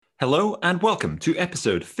Hello and welcome to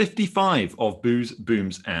episode 55 of Booze,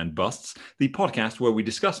 Booms and Busts, the podcast where we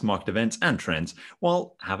discuss market events and trends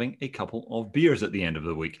while having a couple of beers at the end of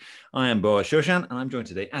the week. I am Boa Shoshan and I'm joined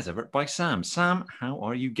today as ever by Sam. Sam, how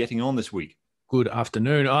are you getting on this week? Good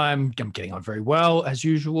afternoon. I'm getting on very well as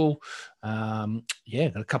usual.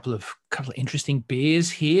 Got a couple of interesting beers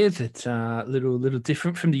here that are a little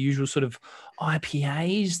different from the usual sort of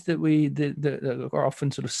IPAs that are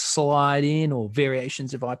often sort of slide in, or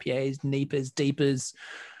variations of IPAs, NEPAs, DEEPAs.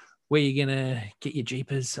 Where you're gonna get your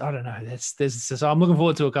jeepers? I don't know. So I'm looking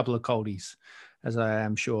forward to a couple of coldies, as I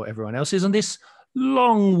am sure everyone else is on this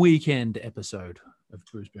long weekend episode of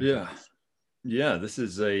Bruce Boone. Yeah, this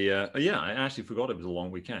is I actually forgot it was a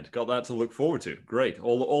long weekend. Got that to look forward to. Great.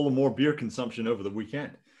 All the more beer consumption over the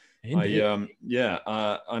weekend. Indeed. I'm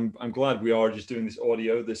glad we are just doing this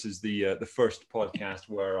audio. This is the first podcast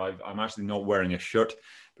where I'm actually not wearing a shirt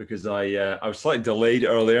because I was slightly delayed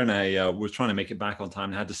earlier and I was trying to make it back on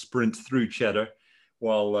time and had to sprint through Cheddar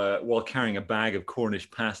while carrying a bag of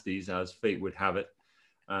Cornish pasties, as fate would have it.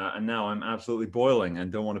 And now I'm absolutely boiling and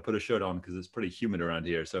don't want to put a shirt on because it's pretty humid around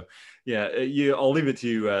here. So, I'll leave it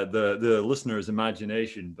to the listener's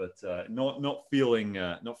imagination, but not feeling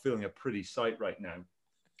a pretty sight right now.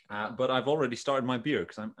 But I've already started my beer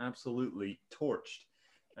because I'm absolutely torched.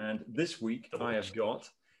 And this week I have got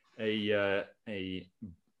a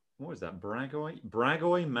what is that?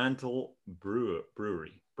 Bragoy Mantle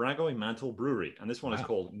Brewery. Bragoy Mantle Brewery, and this one is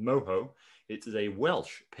called Moho. It is a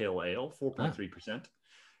Welsh pale ale, 4.3%.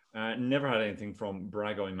 Never had anything from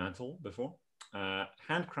Bragoy Mantle before.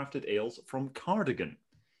 Handcrafted ales from Cardigan.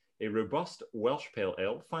 A robust Welsh pale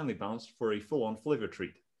ale, finely balanced for a full-on flavor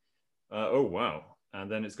treat. Oh, wow.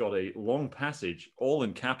 And then it's got a long passage, all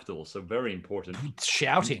in capitals, so very important.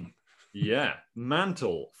 Shouting. Yeah.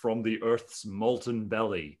 Mantle from the earth's molten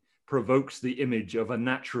belly provokes the image of a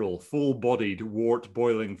natural, full-bodied wort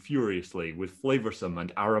boiling furiously with flavoursome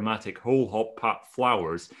and aromatic whole hop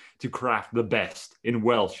flowers to craft the best in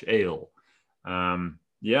Welsh ale. Wow.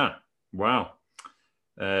 Only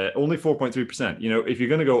 4.3%. You know, if you're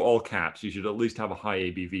going to go all caps, you should at least have a high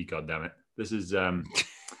ABV, goddammit. This is,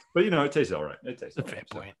 but you know, it tastes all right. It tastes all right. Fair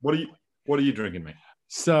point. What are you drinking, mate?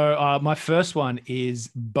 So my first one is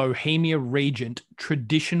Bohemia Regent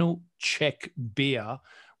Traditional Czech Beer,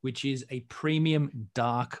 which is a premium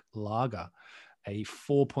dark lager, a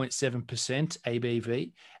 4.7%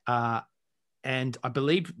 ABV. And I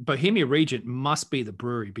believe Bohemia Regent must be the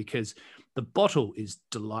brewery because the bottle is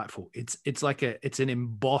delightful. It's an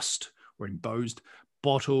embossed or embossed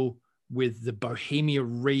bottle with the Bohemia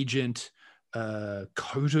Regent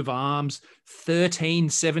coat of arms,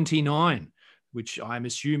 1379, which I'm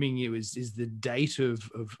assuming is the date of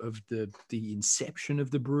the inception of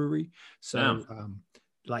the brewery. So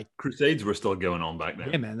like Crusades were still going on back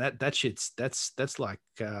then. Yeah, man, that's like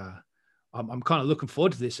I'm kind of looking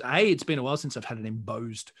forward to this. It's been a while since I've had an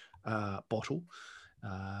embossed bottle,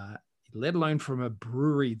 let alone from a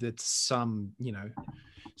brewery that's some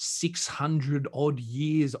 600 odd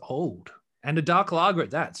years old and a dark lager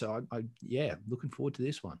at that. So I looking forward to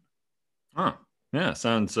this one. Yeah,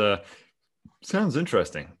 sounds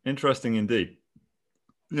interesting. Interesting indeed.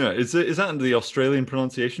 Yeah, is that the Australian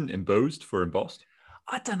pronunciation, embossed for embossed?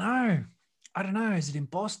 I don't know. Is it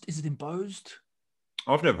embossed? Is it embossed?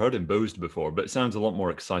 I've never heard embossed before, but it sounds a lot more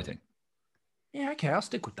exciting. Yeah, okay, I'll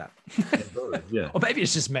stick with that. Yeah. Or maybe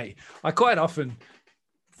it's just me. I quite often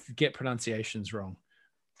get pronunciations wrong.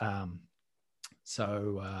 I'm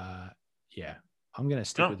going to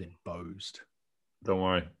stick with embossed. Don't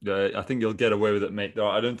worry. I think you'll get away with it, mate.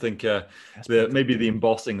 I don't think maybe the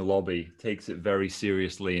embossing lobby takes it very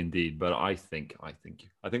seriously indeed, but I think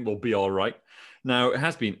we'll be all right. Now, it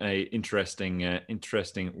has been a interesting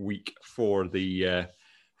week for the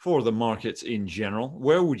markets in general.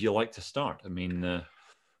 Where would you like to start? I mean, a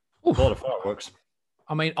lot of fireworks.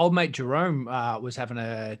 I mean, old mate Jerome was having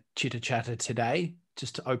a chitter chatter today,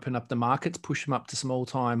 just to open up the markets, push them up to some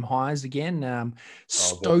all-time highs again,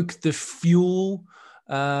 stoke the fuel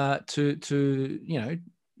to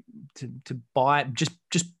buy,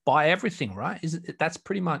 just buy everything, right? That's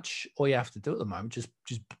pretty much all you have to do at the moment. Just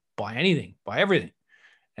buy anything, buy everything,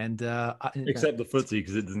 and except the FTSE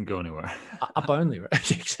because it doesn't go anywhere. Up only,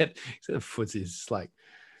 right? except the FTSE is like,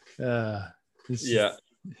 why is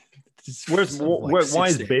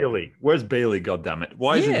Bailey? Where's Bailey? God damn it!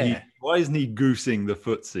 Why isn't he goosing the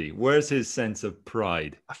FTSE? Where's his sense of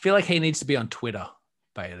pride? I feel like he needs to be on Twitter,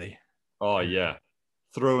 Bailey. Oh yeah,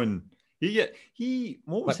 throwing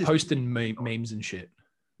what was like posting memes and shit.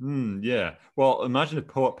 Yeah. Well, imagine if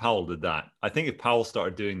Powell did that. I think if Powell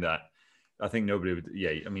started doing that, I think nobody would.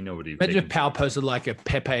 Yeah, I mean, nobody would. Imagine if Powell posted like a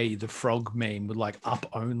Pepe the Frog meme with like "up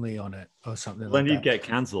only" on it or something Then like you'd that. get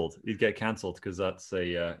cancelled. You'd get cancelled because that's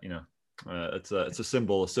a it's a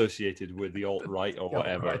symbol associated with the alt right or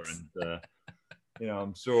whatever. And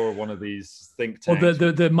I'm sure one of these think tanks.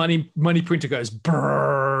 Or the money printer goes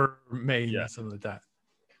brrr meme or something like that.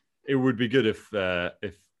 It would be good if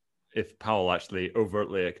Powell actually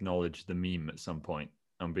overtly acknowledged the meme at some point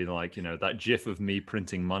and be like, that GIF of me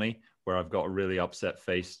printing money where I've got a really upset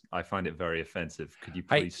face. I find it very offensive. Could you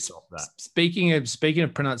please stop that? Speaking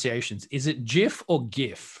of pronunciations, is it GIF or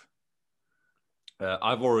GIF?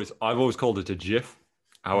 I've always called it a GIF.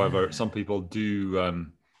 However, some people do.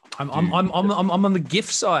 I'm on the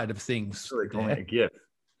GIF side of things. So they call it a GIF.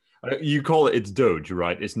 You call it's Doge,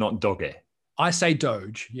 right? It's not Doge. I say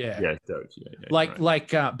Doge. Yeah. Yeah, Doge. Yeah,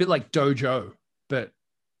 like a bit like Dojo, but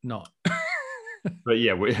not. But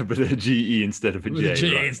yeah, but a GE instead of a J. A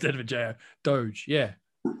G instead of a J. Doge. Yeah.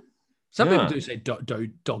 Some people do say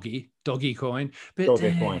doggy coin, but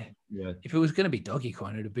doggy coin. Yeah. If it was going to be doggy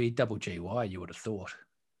coin, it'd be double GY. You would have thought.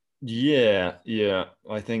 Yeah.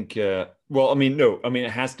 I think. Well, it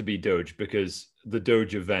has to be Doge because the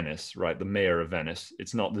Doge of Venice, right? The mayor of Venice.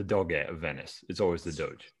 It's not the Doge of Venice. It's always the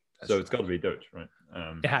Doge. So it's got to be Doge, right?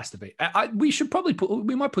 It has to be. We should probably put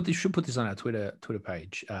this on our Twitter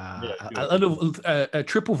page. A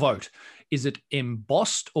triple vote. Is it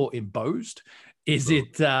embossed or embossed? Is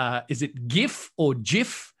it GIF or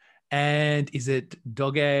GIF? And is it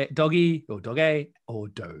doggy or doge or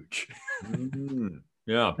Doge?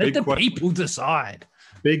 Yeah, let the people decide.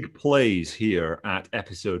 Big plays here at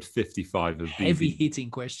episode 55 of heavy hitting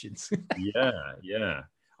questions. Yeah.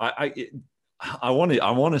 I want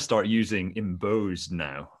to start using embossed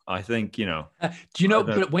now. I think, do you know,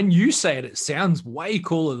 but when you say it, it sounds way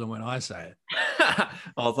cooler than when I say it.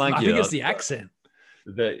 Oh, thank you. I think it's the accent.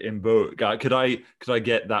 The embossed. Could I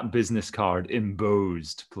get that business card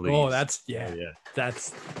embossed, please? Oh, that's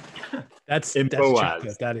that's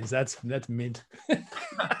chocolate. That's mint.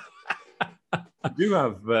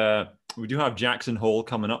 We do have Jackson Hole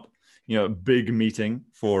coming up. Big meeting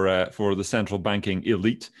for the central banking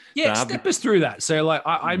elite. Yeah, step us through that. So,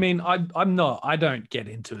 I don't get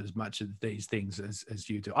into as much of these things as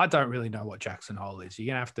you do. I don't really know what Jackson Hole is. You're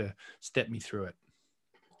gonna have to step me through it.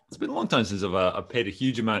 It's been a long time since I've paid a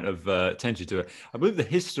huge amount of attention to it. I believe the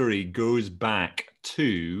history goes back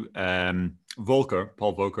to Volcker,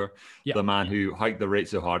 Paul Volcker, the man who hiked the rate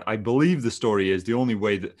so hard. I believe the story is the only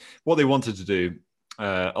way that what they wanted to do.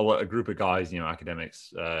 A group of guys,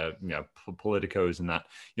 academics, politicos, and that,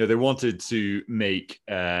 they wanted to make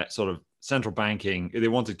sort of central banking. They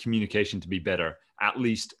wanted communication to be better, at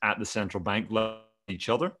least at the central bank level, each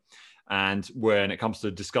other. And when it comes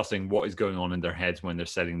to discussing what is going on in their heads when they're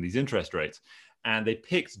setting these interest rates. And they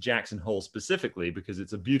picked Jackson Hole specifically because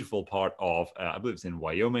it's a beautiful part of, I believe it's in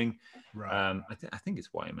Wyoming. Right. I think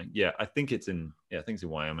it's Wyoming. Yeah, I think it's in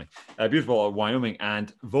Wyoming. Beautiful Wyoming.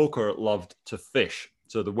 And Volcker loved to fish.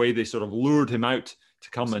 So the way they sort of lured him out to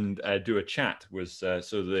come and do a chat was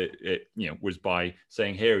was by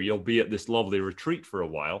saying, "Here, you'll be at this lovely retreat for a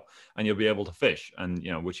while, and you'll be able to fish," and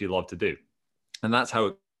which he loved to do. And that's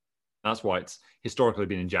why it's historically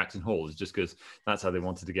been in Jackson Hole, is just because that's how they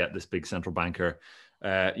wanted to get this big central banker.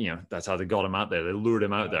 That's how they got him out there. They lured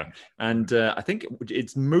him out there. And I think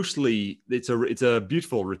it's a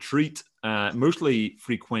beautiful retreat, mostly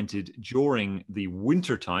frequented during the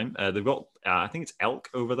winter time. They've got, I think it's elk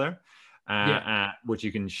over there, which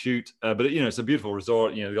you can shoot. But it's a beautiful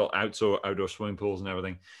resort. They've got outdoor swimming pools and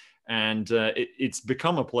everything. And it's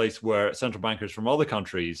become a place where central bankers from other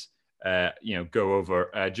countries go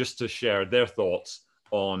over just to share their thoughts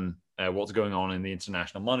on what's going on in the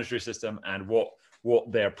international monetary system and what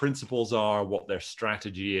their principles are, what their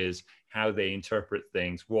strategy is, how they interpret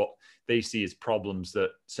things, what they see as problems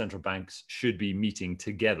that central banks should be meeting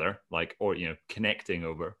together, connecting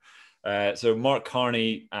over. So Mark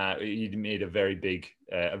Carney, he made a very big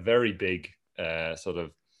sort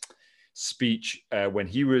of speech when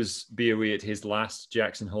he was BOE at his last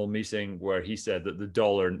Jackson Hole meeting, where he said that the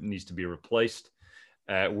dollar needs to be replaced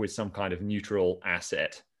with some kind of neutral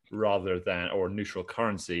asset or neutral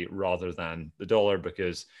currency rather than the dollar,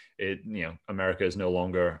 because America is no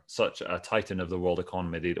longer such a titan of the world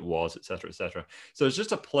economy that it was, et cetera, et cetera. So it's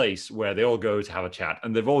just a place where they all go to have a chat,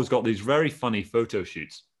 and they've always got these very funny photo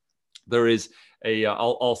shoots. There is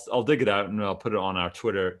I'll dig it out and I'll put it on our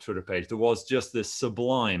Twitter page. There was just this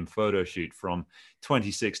sublime photo shoot from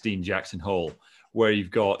 2016 Jackson Hole, where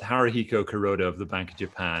you've got Haruhiko Kuroda of the Bank of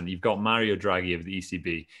Japan, you've got Mario Draghi of the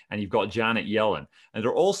ECB, and you've got Janet Yellen, and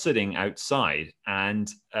they're all sitting outside,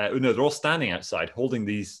 and no, they're all standing outside holding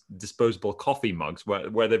these disposable coffee mugs,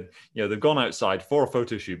 where they've gone outside for a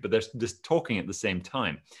photo shoot, but they're just talking at the same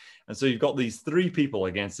time. And so you've got these three people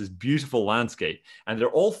against this beautiful landscape, and they're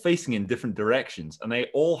all facing in different directions, and they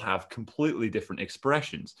all have completely different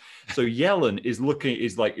expressions. So Yellen is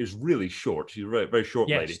really short. She's a very, very short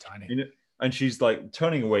lady. She's tiny. And she's like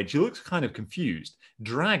turning away. She looks kind of confused.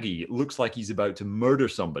 Draghi looks like he's about to murder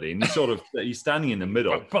somebody, and he's standing in the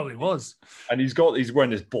middle. Probably was. And he's wearing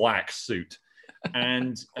this black suit.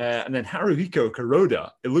 And then Haruhiko Kuroda,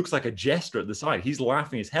 it looks like a jester at the side. He's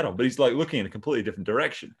laughing his head off, but he's like looking in a completely different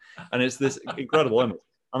direction. And it's this incredible image.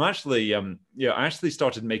 I actually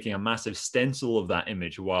started making a massive stencil of that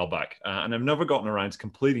image a while back, and I've never gotten around to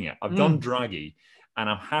completing it. I've done Draghi, and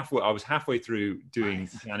I was halfway through doing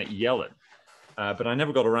Janet Yellen. But I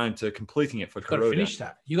never got around to completing it for Kuroda. You got to finish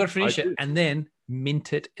that. You got to finish it and then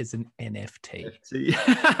mint it as an NFT.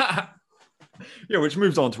 Yeah, which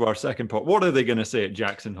moves on to our second part. What are they going to say at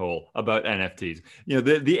Jackson Hole about NFTs?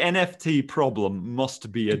 The NFT problem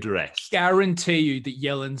must be addressed. Guarantee you that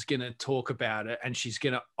Yellen's going to talk about it, and she's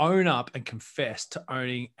going to own up and confess to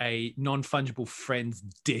owning a non-fungible friend's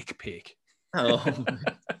dick pic. Oh.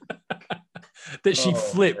 That she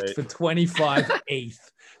flipped for 25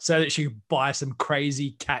 ETH so that she could buy some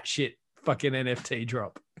crazy cat shit fucking NFT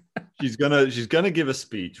drop. She's gonna give a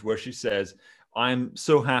speech where she says, "I'm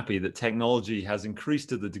so happy that technology has increased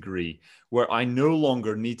to the degree where I no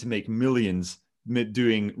longer need to make millions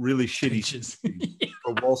doing really shitty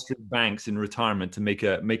for Wall Street banks in retirement to make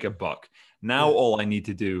a buck. Now all I need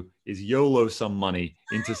to do is YOLO some money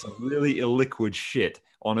into some really illiquid shit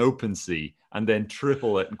on OpenSea, and then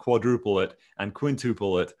triple it and quadruple it and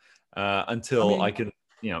quintuple it until I can,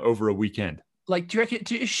 over a weekend." Like, do you reckon,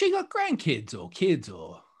 has she got grandkids or kids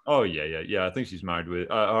or? Oh, yeah. I think she's married with,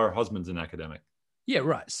 her husband's an academic. Yeah,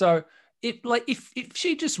 right. So if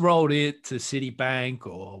she just rolled it to Citibank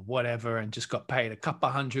or whatever and just got paid a couple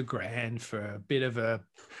 $100,000 for a bit of a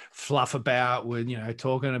fluff about with,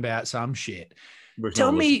 talking about some shit.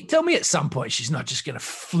 Tell me at some point she's not just going to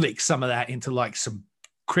flick some of that into like some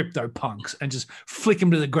crypto punks and just flick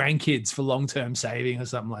them to the grandkids for long-term saving or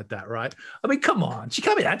something like that, right? I mean, come on, she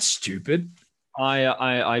can't be that stupid.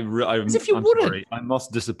 As if you wouldn't. Sorry, I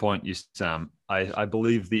must disappoint you, Sam. I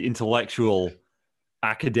believe the intellectual,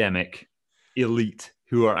 academic elite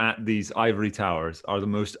who are at these ivory towers are the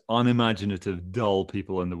most unimaginative, dull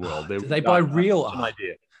people in the world. Do they buy real art?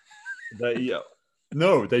 Idea.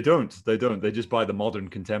 No, they don't. They just buy the modern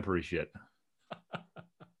contemporary shit.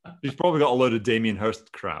 She's probably got a load of Damien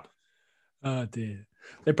Hirst crap. Oh dear.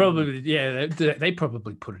 They probably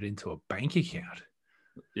put it into a bank account.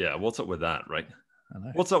 Yeah, what's up with that, right? I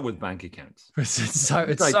know. What's up with bank accounts? It's so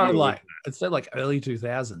like early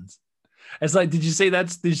 2000s. It's like, did you see that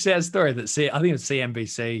story that I think it was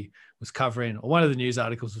CNBC was covering, or one of the news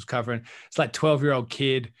articles was covering? It's like 12-year-old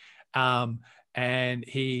kid, and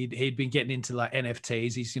he'd been getting into like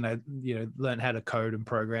NFTs. He's learned how to code and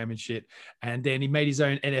program and shit, and then he made his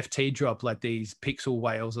own NFT drop, like these pixel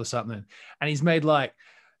whales or something, and he's made like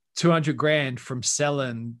 $200,000 from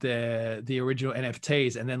selling the original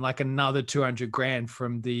NFTs, and then like another $200,000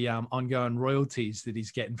 from the ongoing royalties that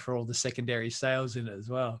he's getting for all the secondary sales in it as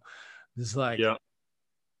well. It's like,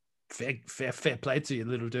 fair play to you,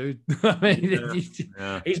 little dude. I mean,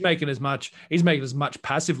 he's making as much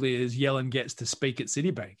passively as Yellen gets to speak at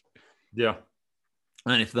Citibank. Yeah,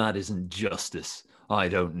 and if that isn't justice, I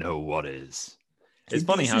don't know what is. It's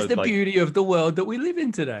funny how the beauty of the world that we live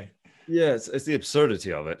in today. Yeah, it's the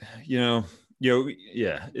absurdity of it.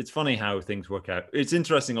 It's funny how things work out. It's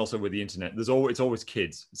interesting also with the internet. It's always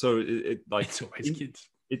kids. So it's always kids.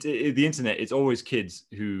 The internet. It's always kids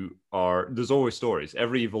who are. There's always stories.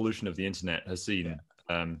 Every evolution of the internet has seen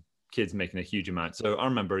kids making a huge amount. So I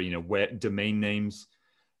remember, where domain names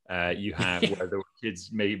you have where there were kids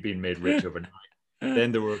being made rich overnight.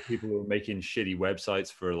 Then there were people who were making shitty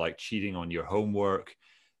websites for like cheating on your homework.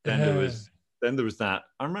 Then there was that.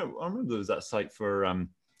 I remember there was that site for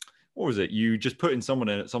what was it? You just put in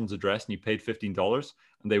someone's address and you paid $15,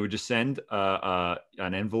 and they would just send an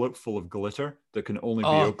envelope full of glitter that can only be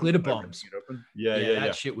opened. Glitter bombs. Yeah.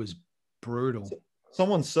 That shit was brutal.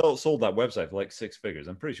 Someone sold that website for like 6 figures.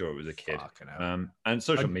 I'm pretty sure it was a kid. And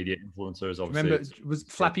social media influencers, obviously. Remember, it was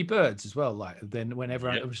Flappy Birds as well. Like then when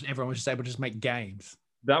everyone was just able to just make games.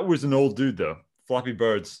 That was an old dude though. Flappy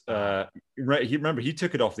Bird's. He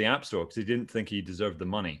took it off the App Store because he didn't think he deserved the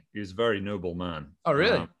money. He was a very noble man. Oh,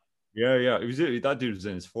 really? Yeah. That dude was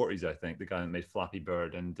in his 40s, I think. The guy that made Flappy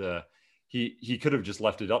Bird, and he could have just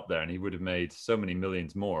left it up there, and he would have made so many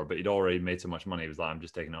millions more. But he'd already made so much money. He was like, I'm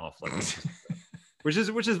just taking it off, like, which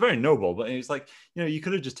is very noble. But it's like, you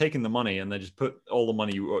could have just taken the money and then just put all the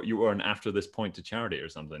money you earn after this point to charity or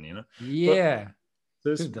something. Yeah.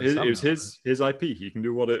 But, it was his IP. He can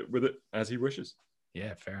do with it as he wishes.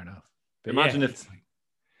 Yeah, fair enough. But imagine if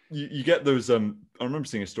you get those. I remember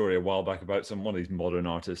seeing a story a while back about one of these modern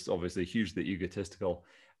artists, obviously hugely egotistical,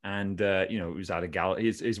 and it was at a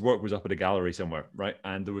gallery. His work was up at a gallery somewhere, right?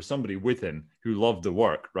 And there was somebody with him who loved the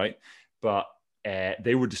work, right? But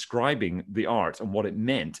they were describing the art and what it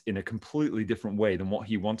meant in a completely different way than what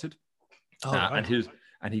he wanted. Right.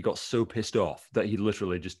 And he got so pissed off that he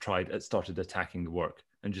literally just started attacking the work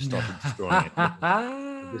and just started destroying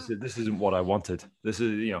it. This isn't what I wanted. This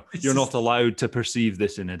is, you're not allowed to perceive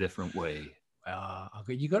this in a different way.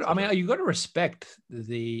 You got to respect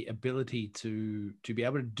the ability to be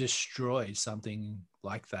able to destroy something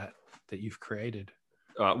like that you've created.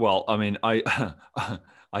 Well, I mean, I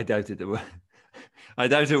doubt it. I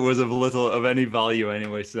doubt it was of any value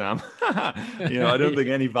anyway, Sam. I don't think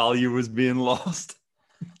any value was being lost.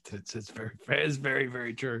 It's very,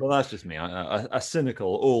 very true. Well, that's just me. A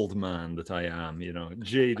cynical old man that I am,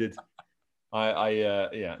 jaded.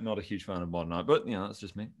 I not a huge fan of modern art, but that's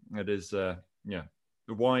just me. It is,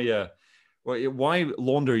 Why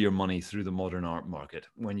launder your money through the modern art market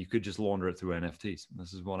when you could just launder it through NFTs?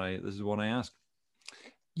 This is what I ask.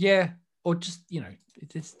 Yeah, or just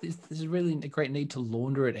there's really a great need to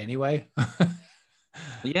launder it anyway.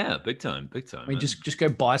 Yeah, big time. I mean, just go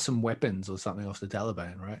buy some weapons or something off the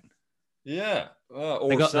Taliban, right? Yeah,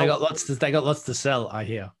 they got lots to sell. I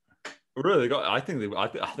hear. Really, I think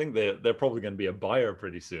they're probably going to be a buyer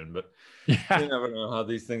pretty soon, but you never know how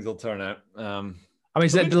these things will turn out. I mean,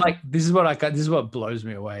 this is what blows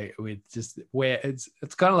me away with just where it's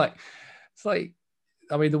kind of like,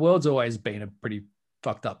 I mean, the world's always been a pretty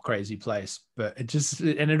fucked up, crazy place, but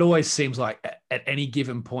it always seems like at any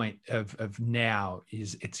given point of now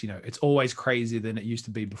it's always crazier than it used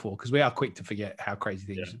to be before, because we are quick to forget how crazy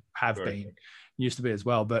things have been, used to be as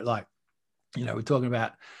well. But we're talking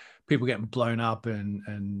about people getting blown up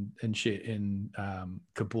and shit in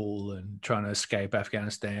Kabul and trying to escape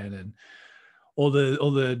Afghanistan and all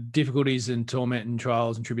the difficulties and torment and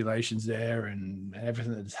trials and tribulations there and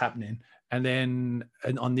everything that's happening. And then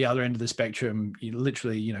on the other end of the spectrum,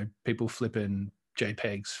 literally, people flipping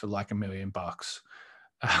JPEGs for like $1 million.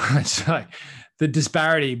 It's like the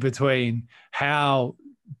disparity between how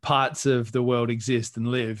parts of the world exist and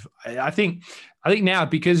live. I think now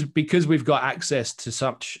because we've got access to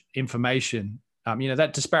such information,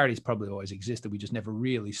 that disparity's probably always existed. We just never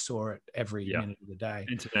really saw it every minute of the day.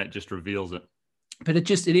 Internet just reveals it. But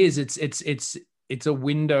it's a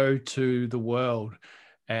window to the world.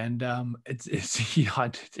 And it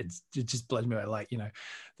just blows me away. Like,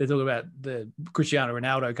 they're talking about the Cristiano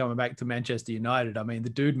Ronaldo coming back to Manchester United. I mean, the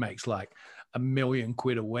dude makes like $1 million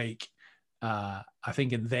a week, I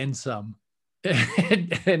think, and then some.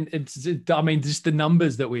 And just the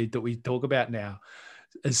numbers that we talk about now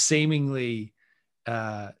are seemingly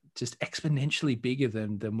just exponentially bigger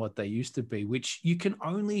than what they used to be, which you can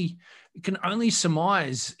only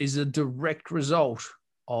surmise is a direct result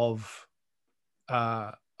of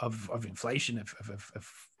inflation,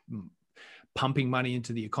 of pumping money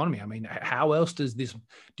into the economy. I mean, how else do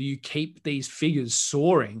you keep these figures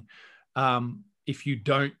soaring if you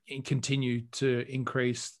don't continue to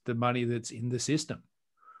increase the money that's in the system?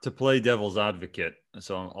 To play devil's advocate,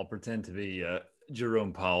 so I'll pretend to be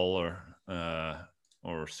Jerome Powell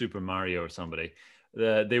or Super Mario or somebody.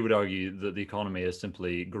 They would argue that the economy has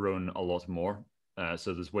simply grown a lot more,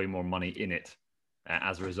 so there's way more money in it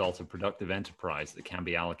as a result of productive enterprise that can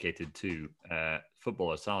be allocated to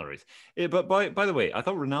footballer salaries. But by the way, I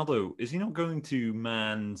thought Ronaldo, is he not going to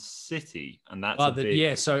Man City? And that's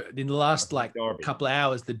so in the last couple of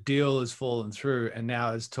hours, the deal has fallen through, and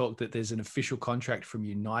now has talked that there's an official contract from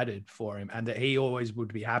United for him, and that he always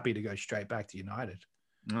would be happy to go straight back to United.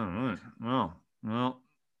 All right. Well,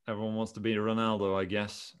 everyone wants to be Ronaldo, I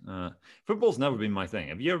guess. Football's never been my thing.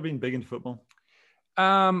 Have you ever been big into football?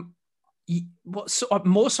 More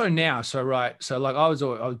so now. So like I was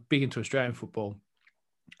big into Australian football,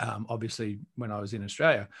 obviously when I was in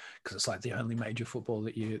Australia, because it's like the only major football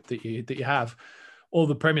that you have. All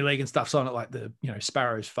the Premier League and stuff's on it, like the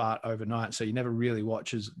Sparrows fart overnight, so you never really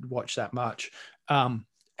watch that much.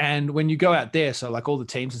 And when you go out there, so like all the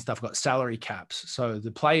teams and stuff got salary caps, so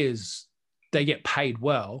the players, they get paid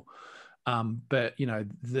well. But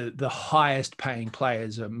the highest paying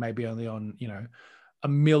players are maybe only on a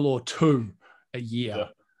mil or two a year.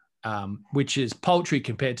 Which is paltry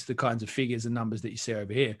compared to the kinds of figures and numbers that you see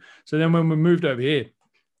over here. So then when we moved over here,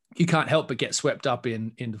 you can't help but get swept up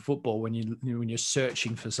into football when you're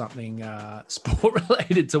searching for something sport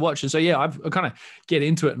related to watch. And so I kind of get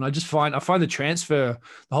into it, and I find the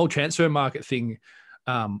whole transfer market thing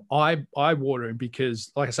eye-watering,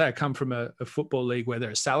 because, like I say, I come from a football league where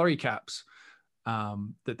there are salary caps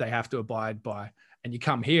that they have to abide by. And you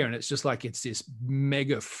come here and it's just like, it's this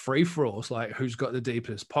mega free-for-all. It's like, who's got the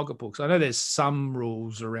deepest pocketbooks? I know there's some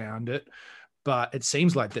rules around it, but it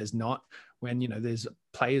seems like there's not, when, there's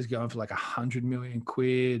players going for like 100 million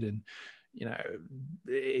quid and,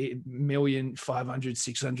 million, 500,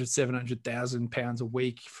 600, 700,000 pounds a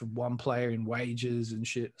week for one player in wages and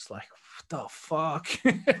shit. It's like, what the fuck?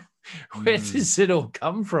 Where does it all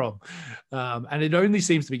come from? And it only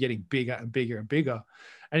seems to be getting bigger and bigger and bigger.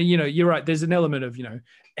 And, you're right. There's an element of,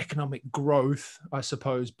 economic growth, I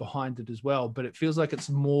suppose, behind it as well. But it feels like it's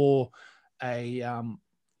more it's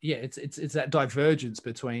that divergence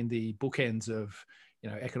between the bookends of,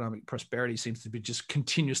 economic prosperity seems to be just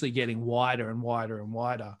continuously getting wider and wider and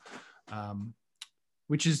wider,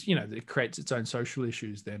 which is, it creates its own social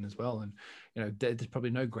issues then as well. And, there's probably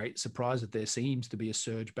no great surprise that there seems to be a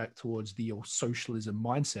surge back towards the socialism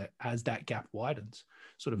mindset as that gap widens.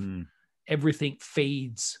 Sort of everything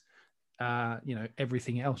feeds,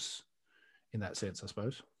 everything else in that sense, I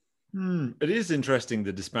suppose. It is interesting,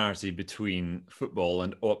 the disparity between football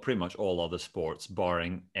and pretty much all other sports,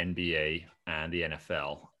 barring NBA and the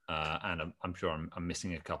NFL. And I'm sure I'm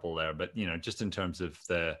missing a couple there, but, just in terms of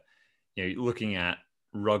looking at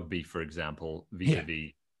rugby, for example,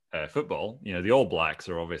 vis-a-vis football, the All Blacks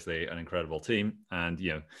are obviously an incredible team. And,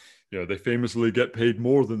 they famously get paid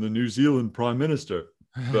more than the New Zealand Prime Minister,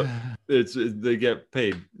 but they get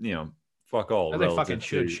paid, fuck all. Oh, they fucking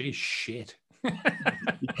should. She's shit.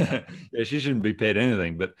 yeah, she shouldn't be paid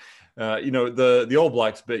anything. But the All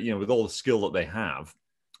Blacks, but with all the skill that they have,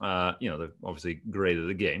 they're obviously great at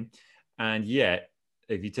the game. And yet,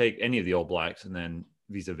 if you take any of the All Blacks and then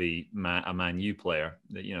vis-a-vis a Man U player,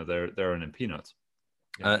 they're earning peanuts.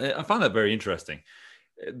 Yeah. I find that very interesting.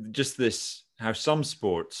 Just this, how some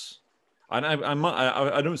sports, and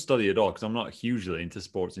I don't study it all because I'm not hugely into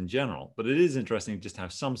sports in general, but it is interesting just how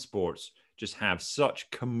some sports just have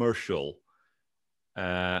such commercial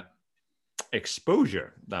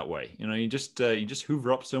exposure that way. You just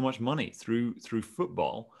hoover up so much money through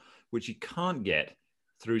football, which you can't get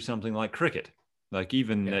through something like cricket. Like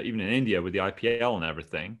even in India with the IPL and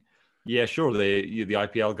everything, yeah, sure, the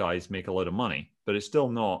IPL guys make a lot of money, but it's still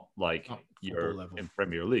not like you're level in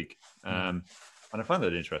Premier League. And I find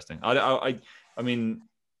that interesting. I mean,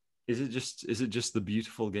 is it just the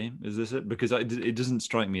beautiful game? Is this it? Because it doesn't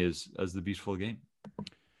strike me as the beautiful game.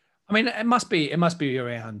 I mean, it must be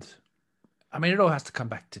around. I mean, it all has to come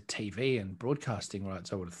back to TV and broadcasting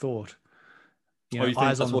rights, I would have thought.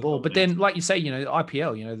 Eyes on the ball. But then, like you say,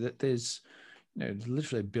 IPL, that there's,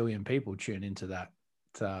 literally 1 billion people tune into that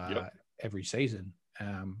every season.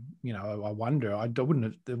 I wonder. I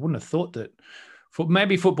wouldn't have thought that.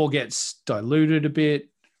 Maybe football gets diluted a bit.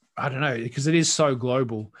 I don't know, because it is so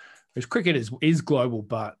global. Whereas cricket is global,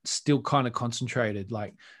 but still kind of concentrated.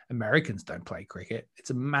 Like, Americans don't play cricket. It's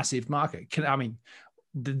a massive market.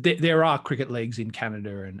 There are cricket leagues in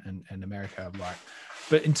Canada and America,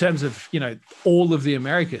 but in terms of, all of the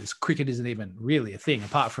Americas, cricket isn't even really a thing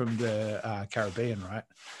apart from the Caribbean, right?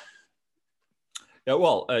 Yeah,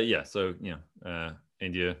 well, yeah. So,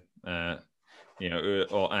 India, and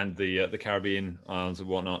the Caribbean islands and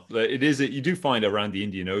whatnot. You do find around the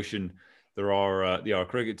Indian Ocean, there are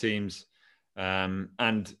cricket teams, and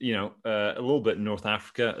a little bit in North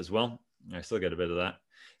Africa as well. I still get a bit of that,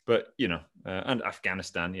 but and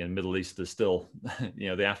Afghanistan, Middle East is still,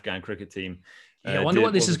 the Afghan cricket team. Yeah, I wonder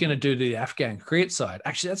what this is going to do to the Afghan cricket side.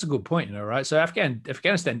 Actually, that's a good point, right? So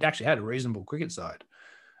Afghanistan actually had a reasonable cricket side.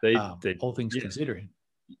 They all things considering.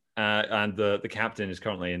 And the captain is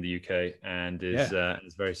currently in the UK and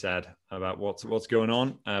is very sad about what's going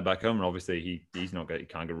on back home. And obviously he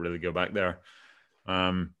can't really go back there.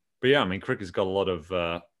 But yeah, I mean, cricket's got a lot of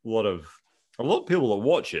people that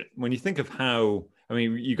watch it. When you think of how, I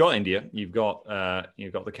mean, you got India, you've got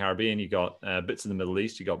the Caribbean, you got bits of the Middle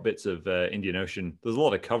East, you got bits of Indian Ocean. There's a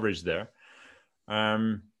lot of coverage there.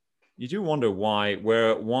 You do wonder why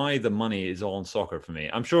the money is all in soccer for me.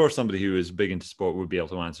 I'm sure somebody who is big into sport would be able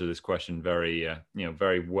to answer this question very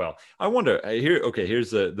well. I wonder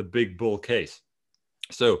here's the big bull case.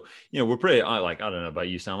 So, we're pretty, I don't know about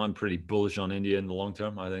you, Sam. I'm pretty bullish on India in the long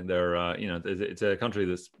term. I think they're, it's a country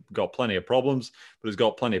that's got plenty of problems, but it's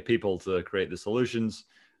got plenty of people to create the solutions.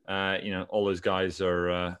 All those guys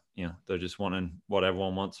are, they're just wanting what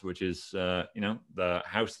everyone wants, which is, the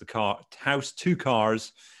house, two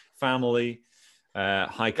cars, family,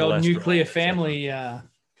 high cholesterol. Nuclear family. Yeah.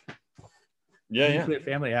 Nuclear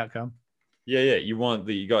family outcome. Yeah. You want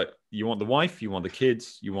the wife, you want the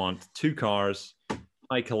kids, you want two cars,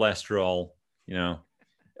 high cholesterol,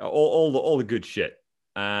 all the good shit,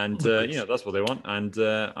 and that's what they want, and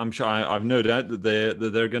I'm sure I've no doubt that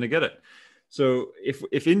they're going to get it. So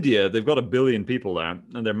if India, they've got 1 billion people there,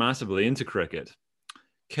 and they're massively into cricket,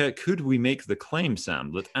 could we make the claim,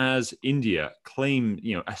 Sam, that as India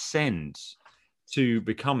ascends to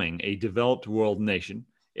becoming a developed world nation,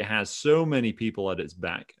 it has so many people at its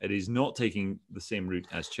back, it is not taking the same route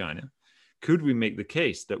as China. Could we make the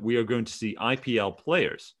case that we are going to see IPL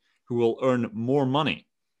players who will earn more money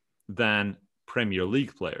than Premier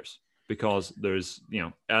League players? Because there's,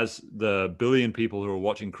 as the 1 billion people who are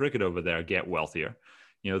watching cricket over there get wealthier,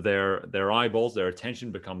 their eyeballs, their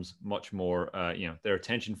attention becomes much more, their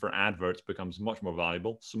attention for adverts becomes much more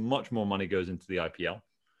valuable. So much more money goes into the IPL.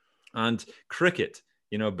 And cricket,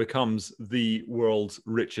 becomes the world's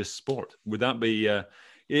richest sport. Would that be,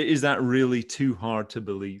 is that really too hard to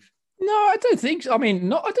believe? No, I don't think so. I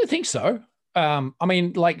don't think so. I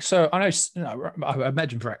know, I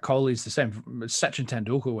imagine Virat Kohli is the same. Sachin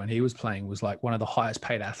Tendulkar, when he was playing, was like one of the highest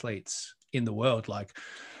paid athletes in the world, like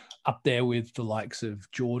up there with the likes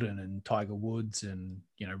of Jordan and Tiger Woods and,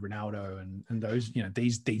 Ronaldo and those,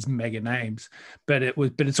 these mega names. But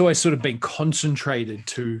it's always sort of been concentrated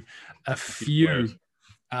to a few.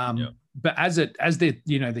 But as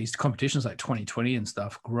these competitions like 2020 and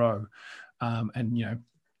stuff grow,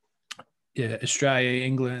 Australia,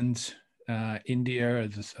 England, India are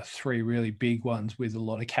the three really big ones with a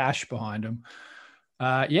lot of cash behind them.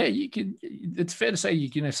 It's fair to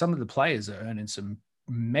say some of the players are earning some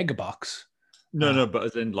mega bucks. No, but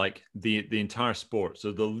as in like the entire sport.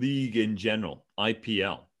 So the league in general,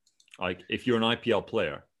 IPL, like if you're an IPL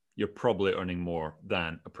player, you're probably earning more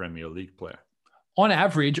than a Premier League player. On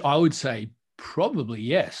average, I would say probably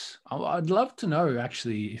yes. I'd love to know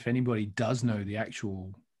actually if anybody does know the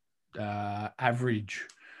actual average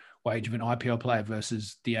wage of an IPL player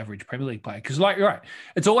versus the average Premier League player. Because you're right,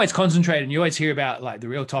 it's always concentrated and you always hear about like the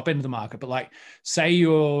real top end of the market. But like say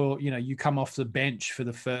you come off the bench for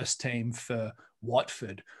the first team for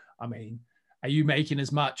Watford. I mean, are you making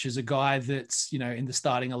as much as a guy that's, in the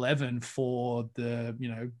starting 11 for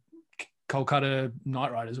the, Kolkata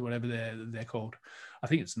Knight Riders or whatever they're called? I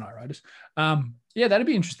think it's Knight Riders. That'd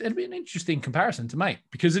be interesting. It'd be an interesting comparison to make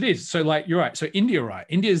because it is. So like, you're right. So India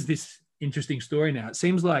is this interesting story now. It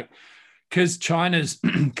seems like because China's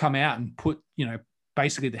come out and put,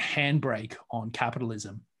 basically the handbrake on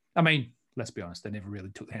capitalism. I mean, let's be honest, they never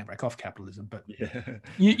really took the handbrake off capitalism, but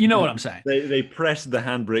you know what I'm saying. They pressed the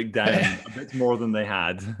handbrake down a bit more than they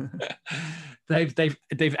had.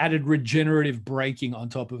 They've added regenerative braking on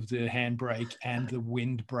top of the handbrake and the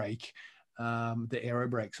wind brake. The aero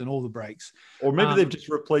brakes and all the brakes. Or maybe they've just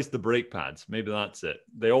replaced the brake pads. Maybe that's it.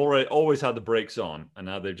 They always had the brakes on, and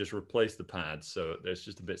now they've just replaced the pads, so there's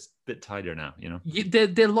just a bit tighter now.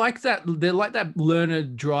 They're like that. They're like that learner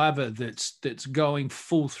driver that's going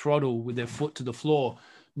full throttle with their foot to the floor,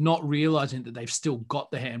 not realizing that they've still got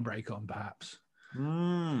the handbrake on, perhaps.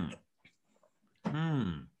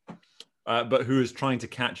 But who is trying to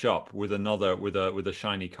catch up with a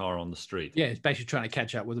shiny car on the street? Yeah, it's basically trying to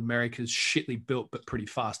catch up with America's shitly built but pretty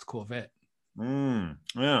fast Corvette. Yeah.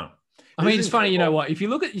 I mean, it's funny, you know what? If you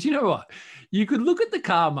look at, you could look at the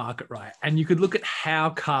car market, right? And you could look at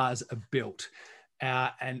how cars are built.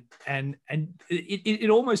 And it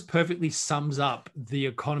almost perfectly sums up the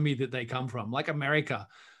economy that they come from. Like America,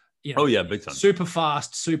 big time. Super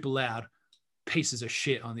fast, super loud, pieces of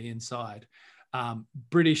shit on the inside.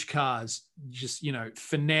 British cars, just,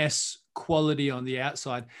 finesse, quality on the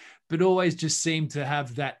outside, but always just seem to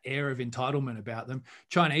have that air of entitlement about them.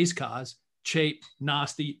 Chinese cars, cheap,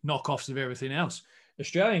 nasty, knockoffs of everything else.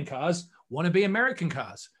 Australian cars want to be American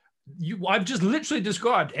cars. I've just literally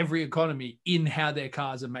described every economy in how their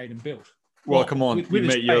cars are made and built. Well, come on, you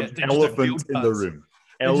made your elephant in the room.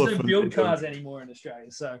 They don't build cars anymore in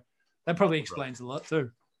Australia, so that probably explains a lot too.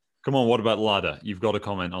 Come on, what about Lada? You've got to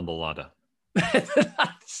comment on the Lada.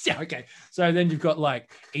 Yeah, okay. So then you've got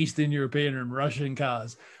like Eastern European and Russian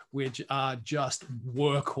cars, which are just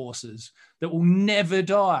workhorses that will never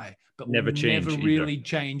die, but will never really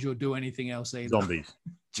change or do anything else either. Zombies.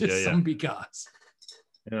 Just zombie cars.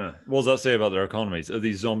 Yeah. What does that say about their economies? Are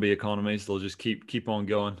these zombie economies? They'll just keep on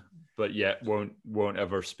going, but yet won't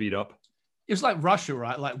ever speed up. It's like Russia,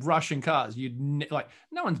 right? Like Russian cars. Like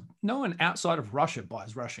no one outside of Russia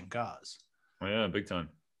buys Russian cars. Oh yeah, big time.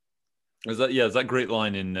 Is that great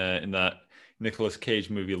line in that Nicolas Cage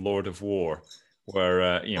movie Lord of War,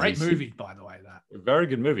 where great movie, by the way. That very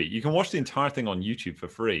good movie. You can watch the entire thing on YouTube for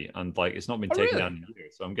free, and like it's not been taken really? down in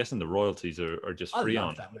years. So I'm guessing the royalties are just free I love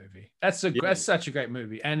on that movie. That's such a great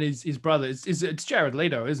movie. And his brother it's Jared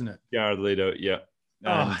Leto, isn't it? Jared Leto, yeah.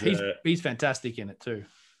 And he's fantastic in it too.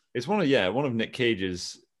 It's one of Nick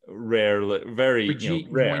Cage's rare, very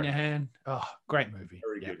rare. Moynihan. Oh, great movie.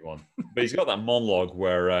 Very good one. But he's got that monologue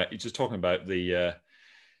where he's just talking about the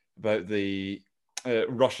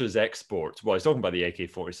Russia's exports. Well, he's talking about the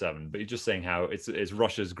AK-47, but he's just saying how it's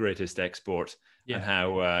Russia's greatest export, and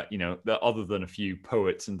how that other than a few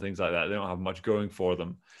poets and things like that, they don't have much going for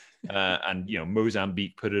them. And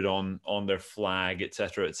Mozambique put it on their flag,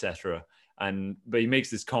 etc., etc. But he makes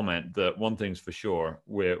this comment that one thing's for sure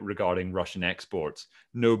regarding Russian exports: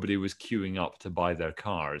 nobody was queuing up to buy their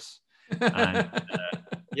cars. And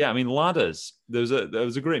yeah, I mean, Ladas. There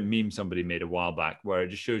was a great meme somebody made a while back where it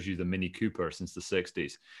just shows you the Mini Cooper since the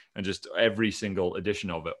 60s and just every single edition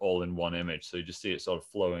of it all in one image. So you just see it sort of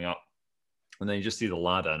flowing up, and then you just see the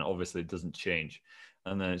Lada, and obviously it doesn't change.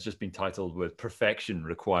 And then it's just been titled with "Perfection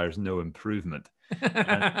requires no improvement." And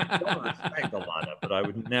I don't respect the Lada, but I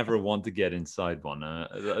would never want to get inside one.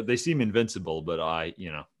 They seem invincible, but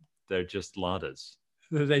they're just Ladas.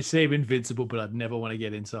 They seem invincible, but I'd never want to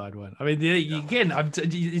get inside one. I mean, again,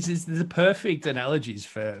 it's the perfect analogies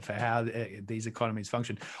for how these economies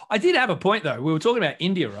function. I did have a point though. We were talking about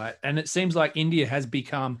India, right? And it seems like India has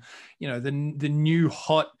become, the new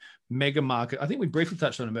hot mega market. I think we briefly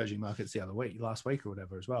touched on emerging markets last week or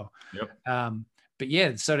whatever as well. Yep. But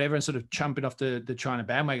yeah, so everyone's sort of jumping off the China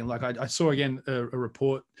bandwagon. Like I saw again a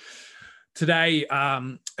report today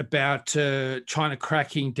about China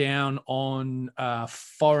cracking down on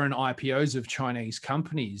foreign IPOs of Chinese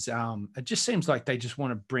companies. It just seems like they just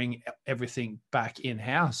want to bring everything back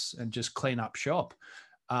in-house and just clean up shop.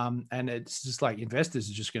 And it's just like investors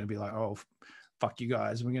are just going to be like, oh, fuck you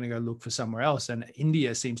guys, we're going to go look for somewhere else. And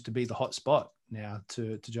India seems to be the hot spot now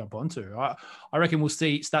to jump onto. I reckon we'll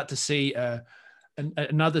start to see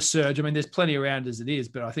another surge. I mean, there's plenty around as it is,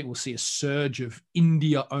 but I think we'll see a surge of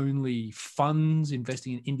India-only funds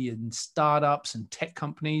investing in Indian startups and tech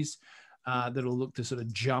companies that'll look to sort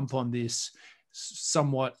of jump on this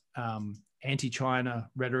somewhat anti-China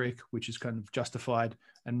rhetoric, which is kind of justified,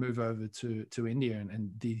 and move over to India, and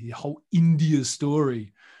the whole India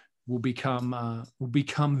story will become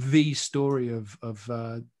the story of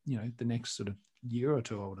the next sort of year or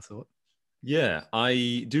two, I would have thought. Yeah,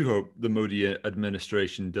 I do hope the Modi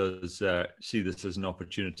administration does see this as an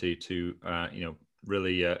opportunity to,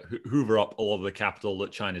 really hoover up a lot of the capital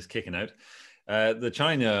that China's kicking out. The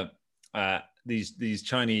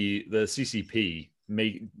CCP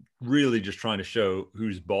really just trying to show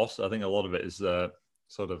who's boss. I think a lot of it is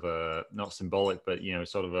sort of not symbolic, but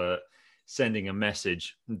sort of sending a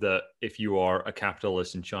message that if you are a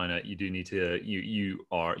capitalist in China, you do need to you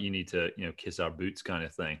need to kiss our boots kind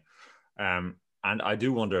of thing. And I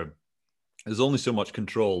do wonder, there's only so much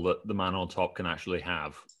control that the man on top can actually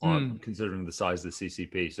have, considering the size of the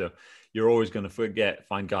CCP. So you're always going to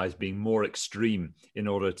find guys being more extreme in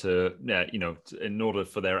order to, in order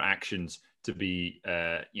for their actions to be,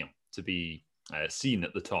 seen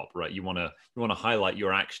at the top, right? You want to highlight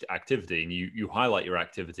your activity, and you highlight your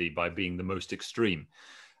activity by being the most extreme.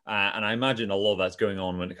 And I imagine a lot of that's going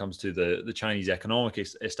on when it comes to the Chinese economic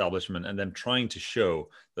establishment, and them trying to show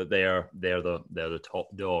that they're the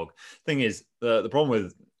top dog. Thing is, the problem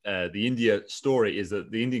with the India story is that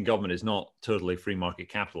the Indian government is not totally free market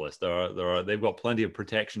capitalist. They've got plenty of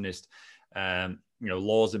protectionist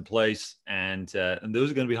laws in place, and those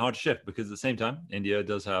are going to be hard to shift, because at the same time, India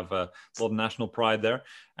does have a lot of national pride there,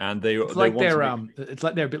 and it's like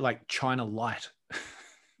they're a bit like China light.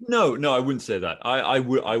 No, I wouldn't say that. I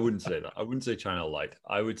wouldn't say that. I wouldn't say China light.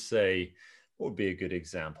 I would say, what would be a good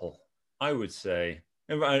example? I would say,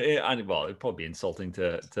 well, it'd probably be insulting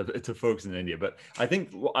to folks in India, but I think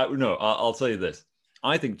I'll tell you this.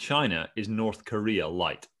 I think China is North Korea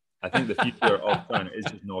light. I think the future of China is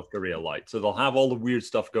just North Korea light. So they'll have all the weird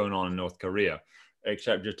stuff going on in North Korea,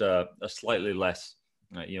 except just a slightly less,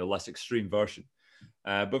 less extreme version.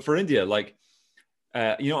 But for India,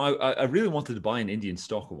 I really wanted to buy an Indian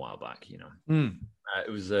stock a while back. It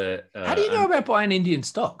was how do you know about buying Indian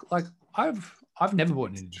stock? Like I've never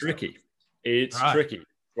bought an Indian tricky. Stock. It's tricky.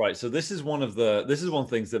 Right. So this is one of the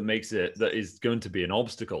things that makes it that is going to be an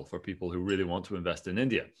obstacle for people who really want to invest in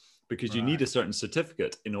India, because you need Right. a certain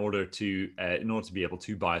certificate in order to be able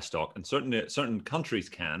to buy a stock, and certain countries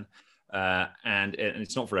can, and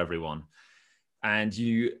it's not for everyone. And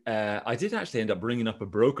I did actually end up bringing up a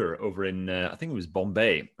broker over in I think it was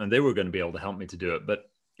Bombay, and they were going to be able to help me to do it, but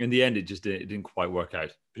in the end, it didn't quite work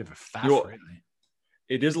out. Bit of a faff, You're, really.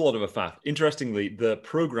 it is a lot of a faff. Interestingly, the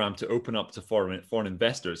program to open up to foreign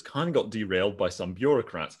investors kind of got derailed by some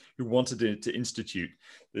bureaucrats who wanted to institute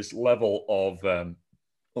this level of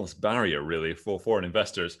well, this barrier really for foreign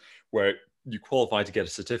investors, where you qualify to get a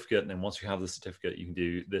certificate, and then once you have the certificate, you can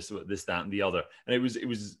do this, that, and the other. And it was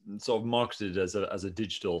sort of marketed as a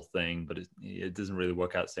digital thing, but it doesn't really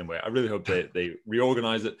work out the same way. I really hope they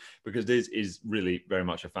reorganize it, because this is really very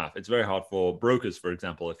much a faff. It's very hard for brokers, for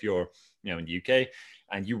example, if you're in the UK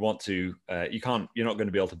and you want to, you're not going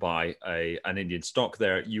to be able to buy an Indian stock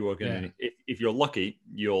there. You are going to, if you're lucky,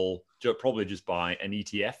 you'll probably just buy an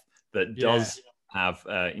ETF that does have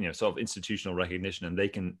sort of institutional recognition, and they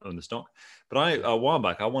can own the stock. But a while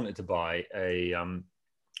back I wanted to buy a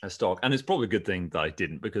stock, and it's probably a good thing that I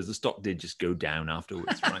didn't, because the stock did just go down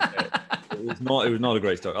afterwards. Right? It was not a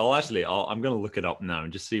great stock. I'm going to look it up now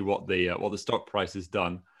and just see what the stock price has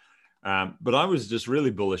done. But I was just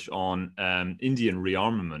really bullish on Indian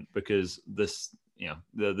rearmament, because this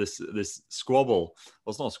this squabble,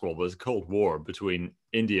 well, it's not a squabble, it's a Cold War between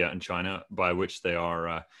India and China, by which they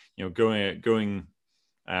are going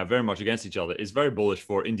very much against each other, is very bullish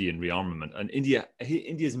for Indian rearmament. And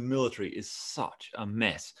India's military is such a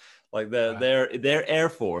mess. Like their air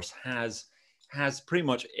force has pretty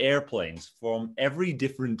much airplanes from every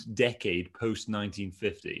different decade post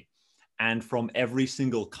 1950, and from every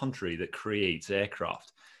single country that creates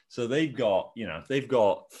aircraft. So they've got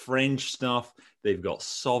French stuff, they've got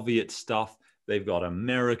Soviet stuff, they've got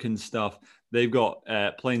American stuff, they've got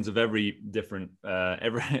planes of every different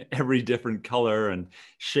color and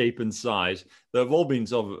shape and size that have all been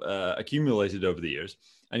sort of accumulated over the years.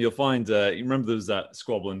 And you'll find, you remember there was that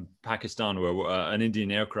squabble in Pakistan where an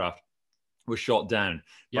Indian aircraft was shot down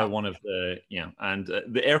by one of the, and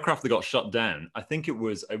the aircraft that got shut down, I think it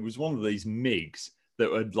was one of these MiGs that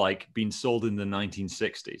had been sold in the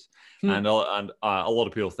 1960s. And a lot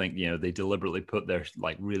of people think, they deliberately put their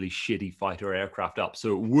really shitty fighter aircraft up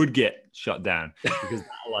so it would get shut down, because that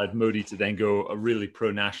allowed Modi to then go a really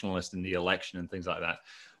pro-nationalist in the election and things like that.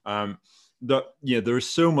 There is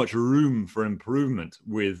so much room for improvement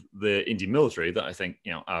with the Indian military that I think,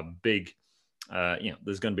 a big,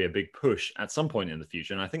 there's going to be a big push at some point in the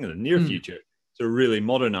future. And I think in the near future, to really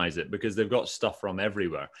modernize it, because they've got stuff from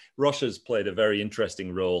everywhere. Russia's played a very interesting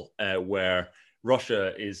role, where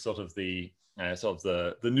Russia is sort of the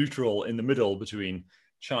neutral in the middle between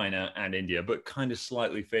China and India, but kind of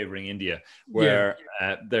slightly favoring India, where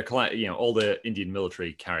they're all the Indian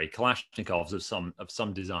military carry Kalashnikovs of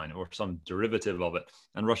some design or some derivative of it,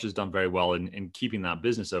 and Russia's done very well in keeping that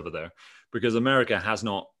business over there, because America has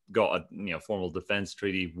not got a formal defense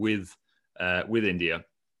treaty with India.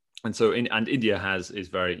 And so, India has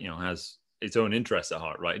its own interests at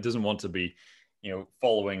heart, right? It doesn't want to be,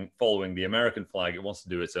 following the American flag. It wants to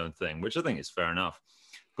do its own thing, which I think is fair enough.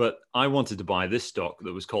 But I wanted to buy this stock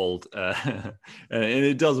that was called, and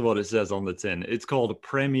it does what it says on the tin. It's called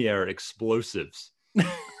Premier Explosives. And,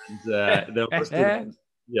 they're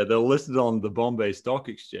listed on the Bombay Stock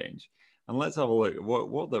Exchange. And let's have a look.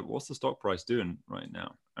 What's the stock price doing right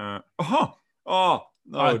now?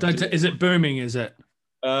 Is it booming? Is it?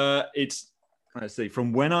 It's, let's see,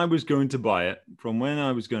 from when I was going to buy it.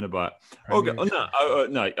 Okay,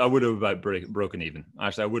 no, I would have about broken even.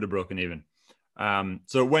 Actually, I would have broken even.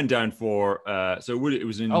 So it went down for, it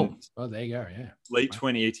was in there you go, late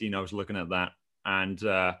 2018. I was looking at that, and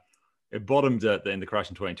it bottomed in the crash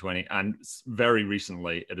in 2020, and very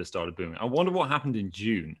recently it has started booming. I wonder what happened in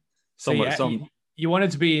June. You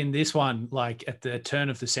wanted to be in this one, like at the turn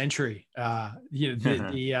of the century. The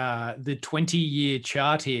 20-year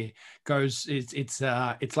chart here goes. It's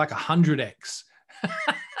like 100x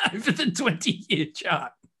over the 20-year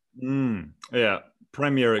chart. Yeah,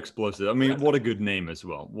 Premier Explosive. I mean, what a good name as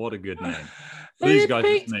well. What a good name. These guys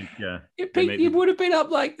make. It would have been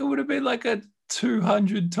up like a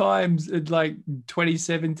 200 times in like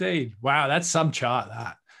 2017. Wow, that's some chart.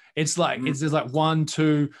 That it's like it's just like 1,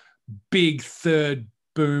 2. Big third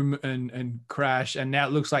boom and crash, and now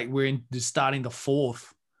it looks like we're starting the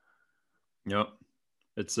fourth. Yep,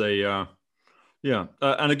 it's a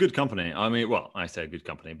and a good company. I mean, well, I say a good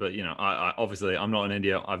company, but I obviously I'm not in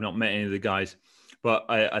India. I've not met any of the guys, But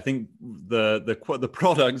I think the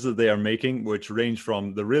products that they are making, which range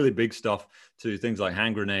from the really big stuff to things like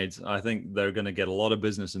hand grenades, I think they're going to get a lot of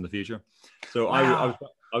business in the future. So Wow.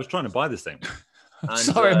 I was trying to buy this thing. I'm And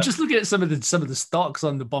sorry, I'm just looking at some of the stocks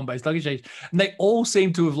on the Bombay Stock Exchange, and they all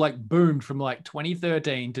seem to have like boomed from like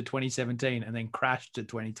 2013 to 2017 and then crashed to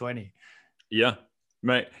 2020. yeah,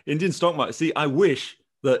 mate, Indian stock market. See, I wish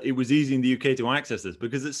that it was easy in the UK to access this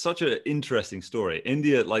because it's such an interesting story.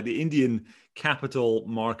 India, like the Indian capital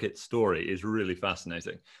market story, is really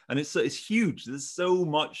fascinating, and it's huge. There's so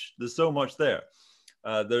much. There's so much there.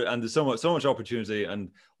 There's so much opportunity,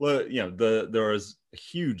 and well, there is a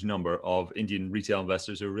huge number of Indian retail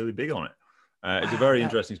investors who are really big on it. It's a very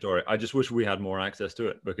interesting story. I just wish we had more access to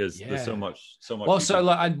it because there's so much. Well, so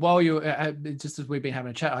like while you just as we've been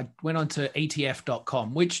having a chat, I went on to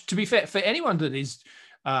ETF.com, which, to be fair, for anyone that is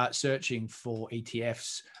searching for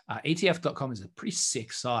ETFs, ETF.com is a pretty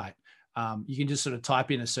sick site. You can just sort of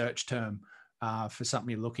type in a search term for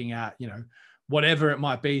something you're looking at, whatever it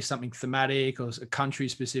might be, something thematic or country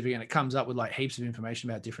specific, and it comes up with like heaps of information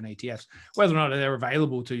about different ETFs. Whether or not they're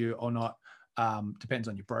available to you or not depends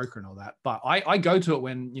on your broker and all that. But I go to it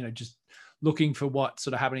when, just looking for what's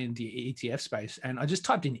sort of happening in the ETF space. And I just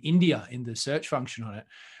typed in India in the search function on it,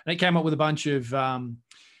 and it came up with a bunch of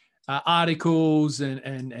articles and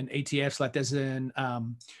ETFs. Like there's an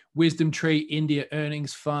Wisdom Tree India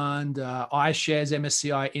Earnings Fund, iShares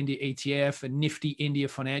MSCI India ETF, and Nifty India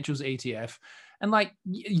Financials ETF. And like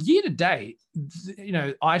year to date,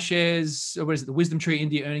 iShares, what is it? The Wisdom Tree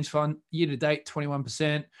India Earnings Fund, year to date,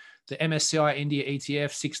 21%. The MSCI India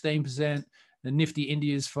ETF, 16%. The Nifty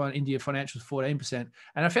India Financials, 14%.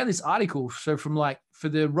 And I found this article. So for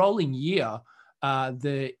the rolling year,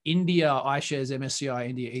 the India iShares MSCI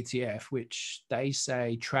India ETF, which they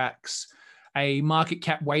say tracks a market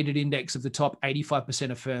cap weighted index of the top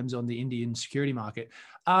 85% of firms on the Indian security market.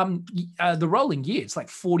 The rolling year, it's like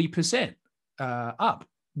 40% up,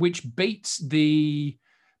 which beats the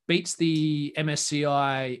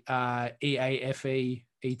MSCI EAFE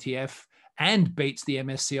ETF and beats the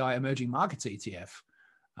MSCI Emerging Markets ETF.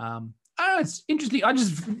 I don't know, it's interesting.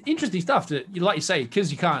 Interesting stuff that, like you say,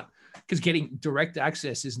 because getting direct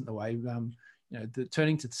access isn't the way.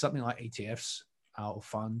 Turning to something like ETFs or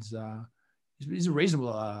funds is a reasonable,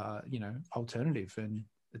 alternative. And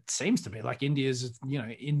it seems to me like India's,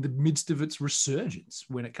 in the midst of its resurgence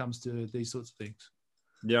when it comes to these sorts of things.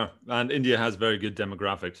 Yeah, and India has very good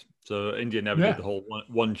demographics. So India never did the whole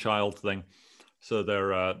one child thing. So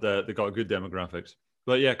they got good demographics.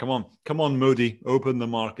 But yeah, come on, Modi, open the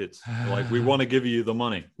markets. Like, we want to give you the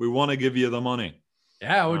money.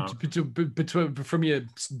 Yeah, from your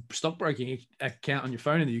stockbroking account on your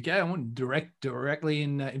phone in the UK, I want directly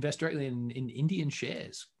invest directly in Indian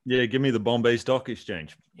shares. Yeah, give me the Bombay Stock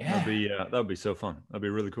Exchange. Yeah, that'd be so fun. That'd be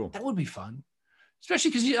really cool. That would be fun, especially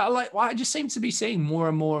because I just seem to be seeing more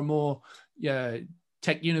and more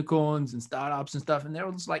tech unicorns and startups and stuff, and they're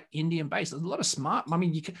all just like Indian based. There's a lot of smart. I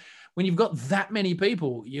mean, when you've got that many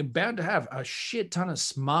people, you're bound to have a shit ton of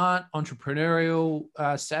smart, entrepreneurial,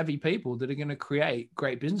 savvy people that are going to create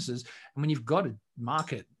great businesses. And when you've got a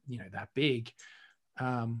market, that big,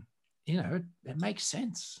 it makes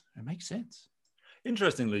sense. It makes sense.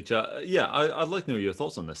 Interestingly, yeah, I'd like to know your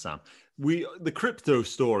thoughts on this, Sam. The crypto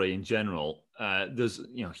story in general, there's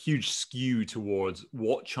huge skew towards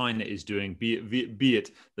what China is doing, be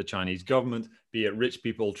it the Chinese government, be it rich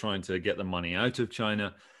people trying to get the money out of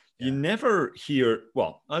China. Yeah. You never hear,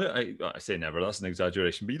 well, I say never, that's an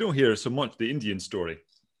exaggeration, but you don't hear so much the Indian story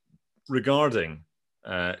regarding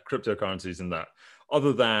cryptocurrencies and that,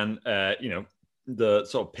 other than the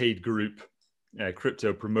sort of paid group.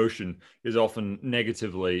 Crypto promotion is often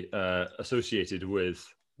negatively associated with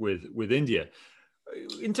India.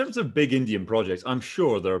 In terms of big Indian projects, I'm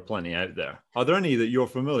sure there are plenty out there. Are there any that you're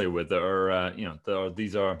familiar with that are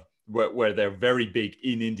these are where they're very big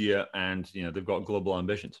in India and they've got global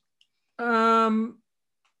ambitions? I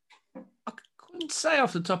couldn't say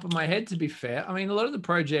off the top of my head, to be fair. I mean, a lot of the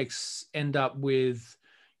projects end up with,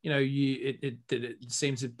 it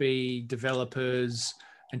seems to be developers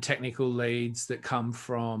and technical leads that come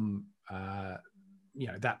from,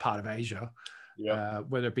 that part of Asia,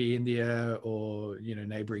 whether it be India or,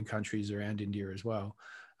 neighboring countries around India as well,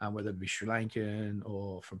 whether it be Sri Lankan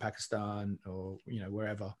or from Pakistan or,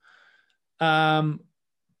 wherever.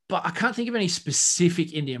 But I can't think of any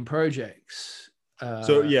specific Indian projects.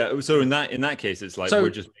 So in that case, it's like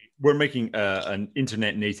we're making an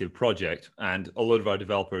internet native project, and a lot of our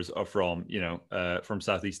developers are from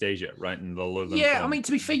Southeast Asia, right? And a lot of them. Yeah, I mean,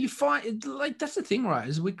 to be fair, you find like that's the thing, right?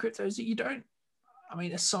 Is with cryptos that you don't. I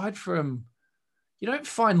mean, aside from you don't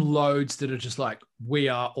find loads that are just like, we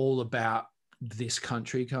are all about this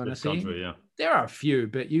country kind of thing. Country, yeah. There are a few,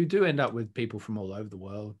 but you do end up with people from all over the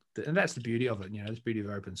world. And that's the beauty of it. That's the beauty of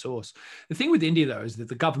open source. The thing with India, though, is that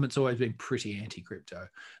the government's always been pretty anti-crypto.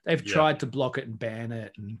 They've tried to block it and ban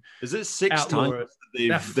it. And is it 6 times?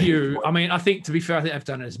 A few. I mean, I think, to be fair, I think they've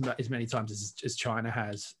done it as many times as China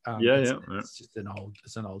has. It's just an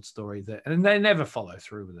old story and they never follow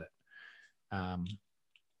through with it.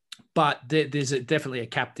 But there's definitely a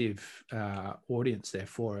captive audience there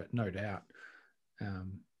for it, no doubt.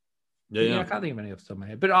 I can't think of any off the top of my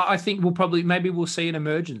head, but I think maybe we'll see an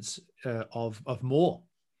emergence of more.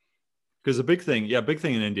 Because the big thing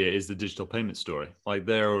in India is the digital payment story. Like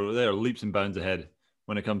they're leaps and bounds ahead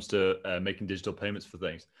when it comes to making digital payments for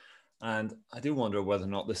things. And I do wonder whether or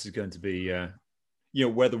not this is going to be,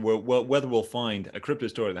 whether we'll find a crypto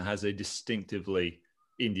story that has a distinctively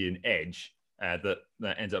Indian edge that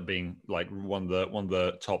ends up being like one of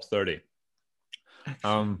the top 30.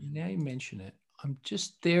 Actually, now you mention it,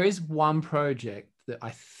 there is one project that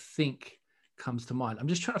I think comes to mind. I'm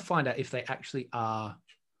just trying to find out if they actually are.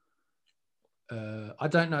 I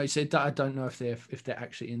don't know. So I don't know if they're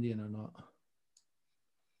actually Indian or not.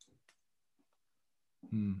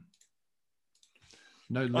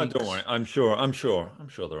 No links. Don't worry. I'm sure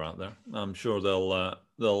they're out there. I'm sure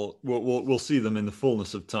we'll see them in the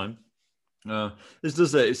fullness of time.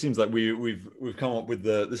 It seems like we've come up with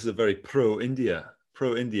this is a very pro India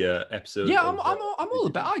episode. Yeah, I'm all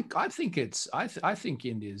about. I think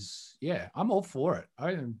India's. Yeah, I'm all for it.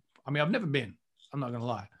 I mean, I've never been. I'm not going to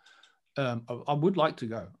lie. I would like to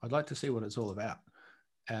go. I'd like to see what it's all about.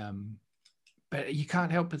 But you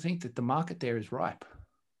can't help but think that the market there is ripe.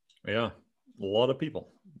 Yeah, a lot of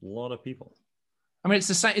people. I mean, it's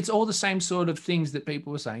the same. It's all the same sort of things that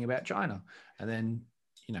people were saying about China, and then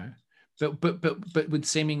but with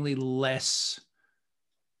seemingly less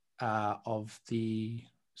of the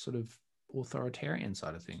sort of authoritarian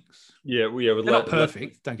side of things. Yeah, they're not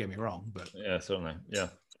perfect. Don't get me wrong, but yeah, certainly, yeah,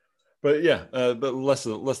 but but less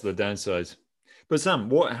of the downsides. But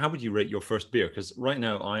Sam, how would you rate your first beer? Because right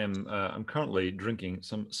now I'm currently drinking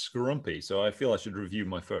some Scrumpy, so I feel I should review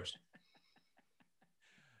my first.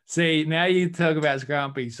 See, now you talk about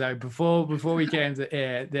Scrumpy. So before we came to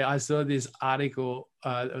air, I saw this article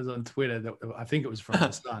that was on Twitter that I think it was from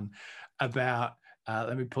The Sun about.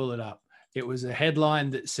 Let me pull it up. It was a headline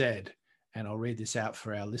that said, and I'll read this out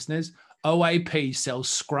for our listeners: OAP sells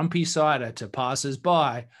Scrumpy cider to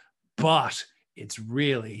passers-by, but it's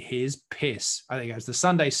really his piss. I think it was the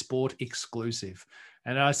Sunday Sport exclusive.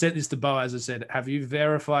 And I sent this to Boaz. I said, have you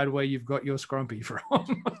verified where you've got your Scrumpy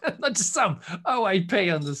from? Not just some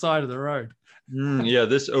OAP on the side of the road. Yeah,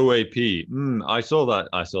 this OAP. I saw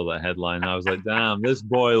that headline. I was like, damn, this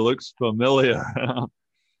boy looks familiar.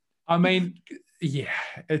 I mean, yeah,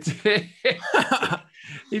 it's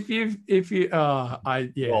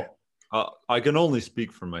I can only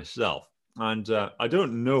speak for myself, and I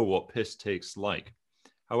don't know what piss tastes like.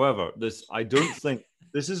 However, this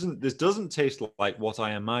doesn't taste like what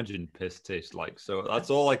I imagine piss tastes like. So that's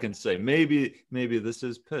all I can say. Maybe this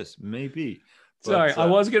is piss. Maybe. Sorry, I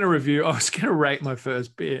was going to rate my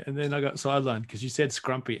first beer, and then I got sidelined because you said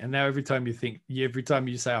Scrumpy, and now every time you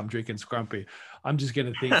say I'm drinking Scrumpy, I'm just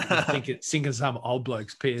going to think it's sinking some old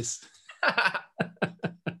bloke's piss. I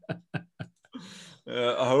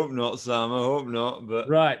hope not, Sam. I hope not. But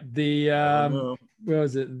right, where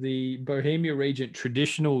was it? The Bohemia Regent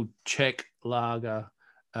traditional Czech lager,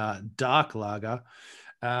 dark lager,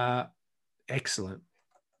 excellent,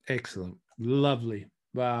 lovely.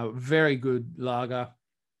 Very good lager.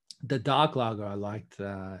 The dark lager I liked.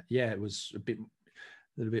 It was a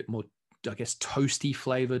little bit more, I guess, toasty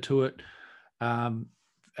flavor to it.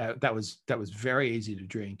 That was very easy to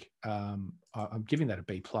drink. I'm giving that a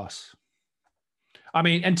B+. I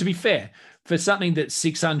mean, and to be fair, for something that's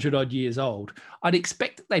 600 odd years old, I'd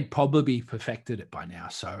expect that they'd probably perfected it by now.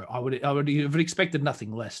 So I would have expected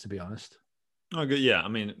nothing less, to be honest. Okay, yeah. I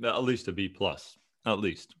mean, at least a B+, at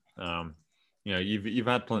least. You've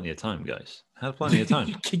had plenty of time, guys. Had plenty of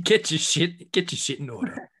time. Get your shit in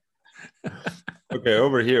order. Okay,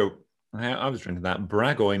 over here, I was drinking that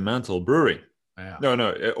Bragoy Mantle Brewery. Yeah.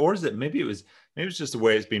 No, or is it? Maybe it's just the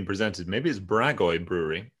way it's been presented. Maybe it's Bragoy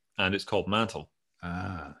Brewery and it's called Mantle.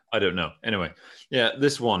 I don't know. Anyway, yeah,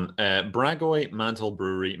 this one, Bragoy Mantle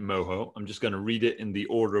Brewery Moho. I'm just going to read it in the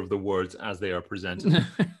order of the words as they are presented.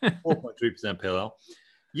 4.3% pale ale.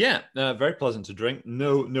 Yeah, very pleasant to drink.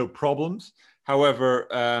 No problems. However,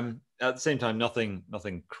 at the same time, nothing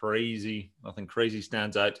crazy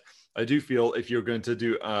stands out. I do feel if you're going to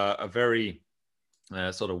do a very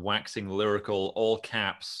sort of waxing lyrical, all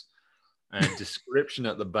caps and description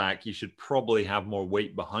at the back, you should probably have more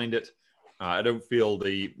weight behind it. I don't feel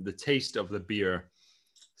the taste of the beer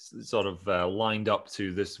sort of lined up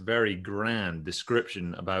to this very grand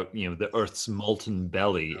description about the Earth's molten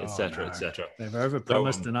belly, etc., etc. They've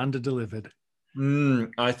overpromised and underdelivered.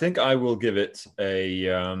 I think I will give it a.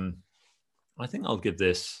 I think I'll give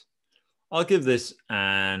this. I'll give this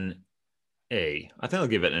an A. I think I'll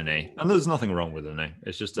give it an A. And there's nothing wrong with an A.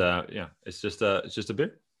 It's just it's just a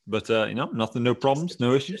beer. But nothing, no problems,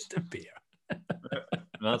 no issues. Just a beer.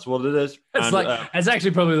 That's what it is. It's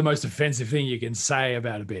actually probably the most offensive thing you can say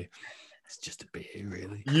about a beer. It's just a beer,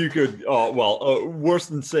 really. You could, worse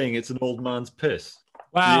than saying it's an old man's piss.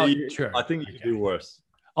 Wow, true. I think you could do worse.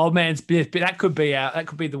 Old man's piss, but that could be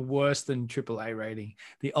the worse than AAA rating.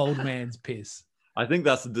 The old man's piss. I think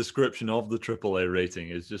that's the description of the AAA rating.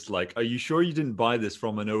 Is just like, are you sure you didn't buy this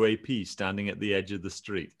from an OAP standing at the edge of the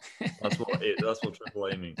street? That's what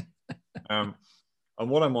AAA means. And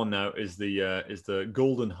what I'm on now is the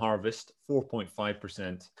Golden Harvest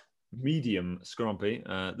 4.5% medium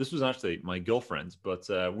scrumpy. This was actually my girlfriend's, but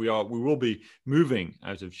we will be moving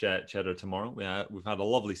out of Cheddar tomorrow. We've had a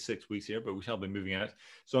lovely 6 weeks here, but we shall be moving out.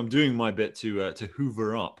 So I'm doing my bit to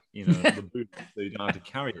hoover up, the booth, so you don't have to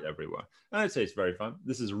carry it everywhere. And I'd say it's very fun.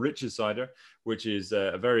 This is Rich's cider, which is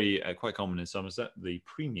a very quite common in Somerset, the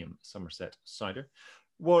premium Somerset cider.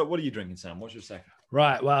 What are you drinking, Sam? What's your second?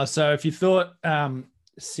 Right. Well, so if you thought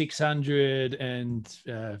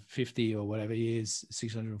 650 or whatever years,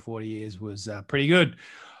 640 years was pretty good,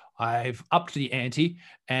 I've upped the ante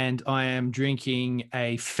and I am drinking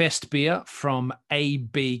a Fest beer from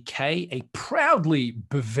ABK, a proudly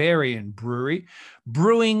Bavarian brewery,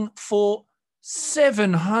 brewing for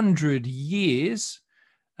 700 years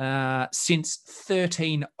since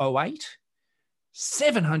 1308.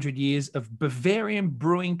 700 years of Bavarian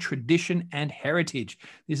brewing tradition and heritage.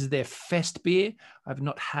 This is their Fest beer. I've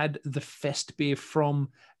not had the Fest beer from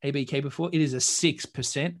ABK before. It is a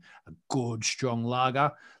 6%, a good, strong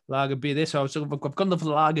lager beer there. So I've gone for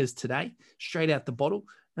the lagers today, straight out the bottle.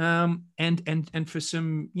 And for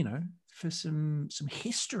some, for some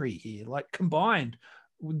history here, like combined,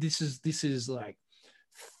 this is like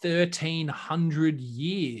 1,300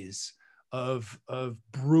 years of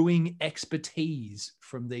brewing expertise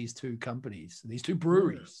from these two companies, these two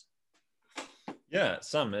breweries. Yeah,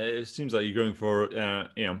 Sam, it seems like you're going for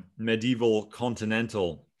medieval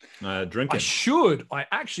continental drinking. I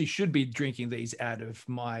actually should be drinking these out of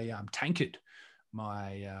my tankard.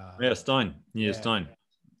 Stein. Stein.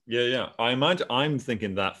 Yeah. I'm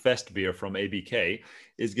thinking that Fest beer from ABK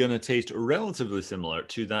is going to taste relatively similar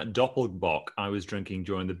to that Doppelbock I was drinking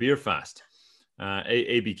during the beer fast.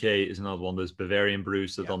 ABK is another one of those Bavarian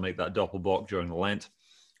brews, so they'll make that Doppelbock during the Lent.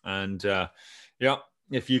 And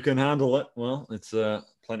if you can handle it, well, it's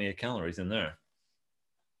plenty of calories in there.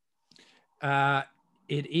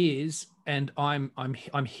 It is, and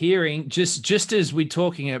I'm hearing just as we're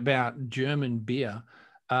talking about German beer,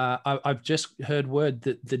 I've just heard word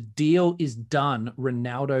that the deal is done.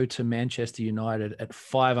 Ronaldo to Manchester United at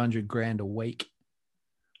 $500 grand a week.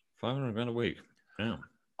 $500 grand a week. Yeah.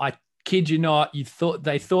 I kid you not.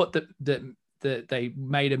 They thought that they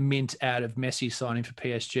made a mint out of Messi signing for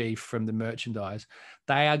PSG from the merchandise.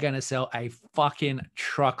 They are going to sell a fucking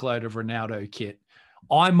truckload of Ronaldo kit.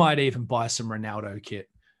 I might even buy some Ronaldo kit.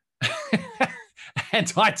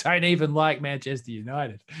 And I don't even like Manchester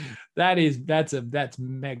United. That's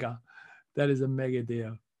mega. That is a mega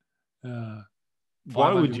deal.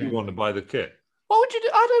 Why would you want to buy the kit? What would you do?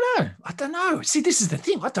 I don't know. See, this is the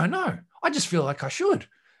thing. I don't know. I just feel like I should.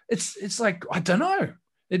 It's like, I don't know.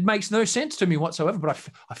 It makes no sense to me whatsoever, but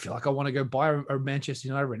I feel like I want to go buy a Manchester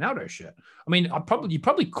United Ronaldo shirt. I mean, you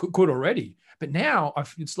probably could already, but now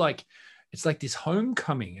it's like this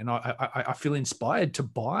homecoming, and I feel inspired to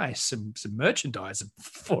buy some merchandise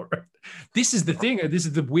for it. This is the thing. This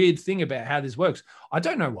is the weird thing about how this works. I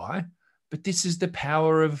don't know why, but this is the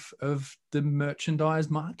power of the merchandise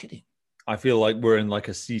marketing. I feel like we're in like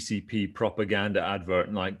a CCP propaganda advert,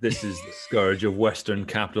 and like this is the scourge of Western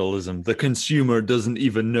capitalism. The consumer doesn't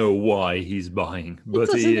even know why he's buying,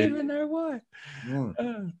 but he doesn't even know why. No,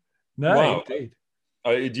 wow. Indeed.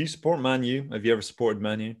 Do you support Man U? Have you ever supported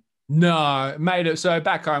Man U? No, mate. So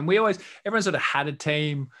back home, everyone sort of had a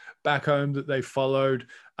team back home that they followed.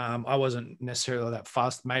 I wasn't necessarily that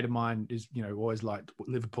fast. A mate of mine is, always liked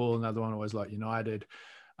Liverpool. Another one always liked United.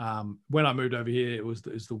 When I moved over here, it was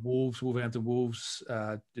the Wolves, Wolverhampton Wolves.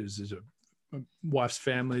 It was a wife's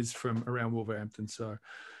family's from around Wolverhampton, so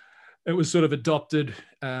it was sort of adopted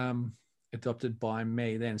by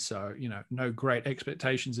me then. So no great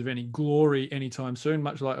expectations of any glory anytime soon,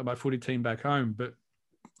 much like my footy team back home. But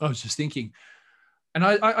I was just thinking, and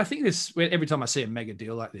I think this every time I see a mega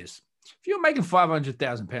deal like this, if you're making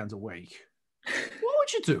 £500,000 a week, what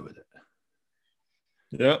would you do with it?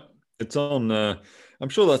 Yeah, it's on. I'm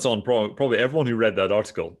sure that's on probably everyone who read that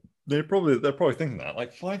article. They're probably thinking that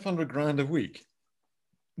like 500 grand a week.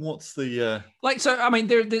 What's the like? So I mean,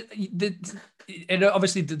 and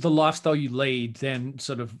obviously the lifestyle you lead then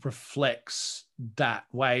sort of reflects that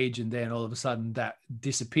wage, and then all of a sudden that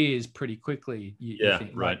disappears pretty quickly. You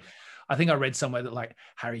think, right. Like, I think I read somewhere that like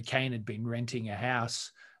Harry Kane had been renting a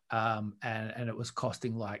house, and it was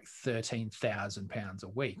costing like £13,000 a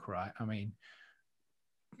week, right? I mean,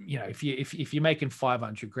 you know, if you're making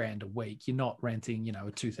 500 grand a week, you're not renting, you know,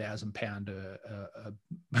 a £2,000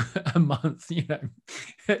 a month, you know,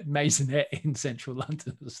 at Maisonette in central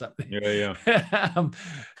London or something. Yeah.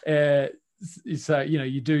 So you know,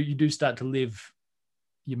 you do start to live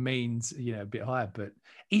your means, you know, a bit higher, but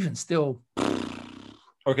even still.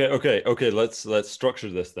 Okay. Let's structure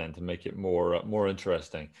this then to make it more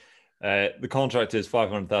interesting. The contract is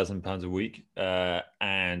 £500,000 a week,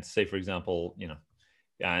 and say for example, you know.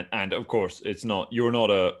 And of course, it's not. You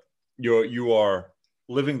are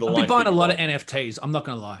living the life. I've been buying a lot of NFTs. I'm not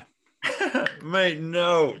going to lie, mate.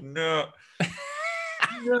 No.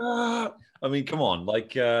 I mean, come on.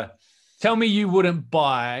 Like, tell me you wouldn't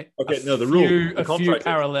buy. The few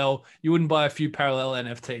parallel. You wouldn't buy a few parallel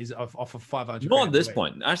NFTs off of 500. Not at this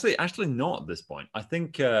point. Actually, not at this point. I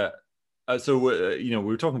think. You know, we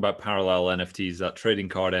were talking about parallel NFTs, that trading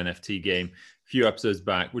card NFT game, a few episodes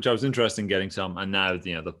back, which I was interested in getting some, and now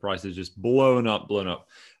you know the price is just blown up.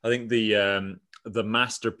 I think the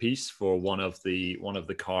masterpiece for one of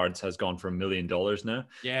the cards has gone for $1 million now.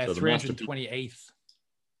 Yeah, so 328th.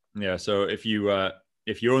 Yeah, so if you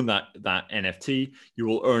own that NFT, you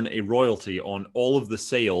will earn a royalty on all of the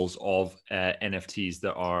sales of NFTs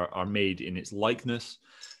that are made in its likeness.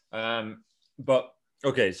 But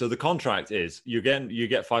okay, so the contract is you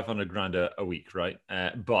get 500 grand a week, right?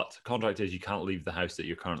 But contract is you can't leave the house that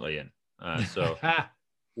you're currently in. So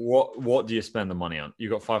what do you spend the money on? You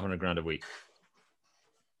got 500 grand a week.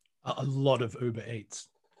 A lot of Uber Eats.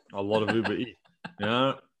 A lot of Uber Eats.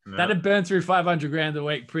 Yeah. That'd burn through 500 grand a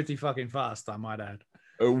week pretty fucking fast, I might add.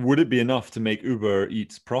 Would it be enough to make Uber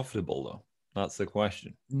Eats profitable though? That's the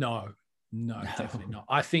question. No, definitely not.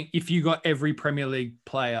 I think if you got every Premier League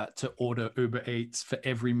player to order Uber Eats for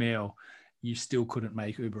every meal, you still couldn't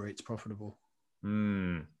make Uber Eats profitable.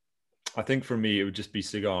 I think for me, it would just be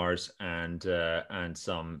cigars and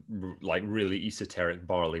some like really esoteric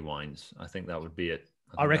barley wines. I think that would be it.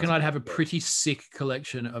 I reckon I'd have a pretty sick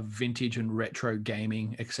collection of vintage and retro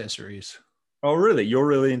gaming accessories. Oh, really? You're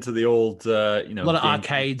really into the old, a lot of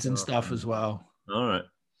arcades and stuff as well. All right.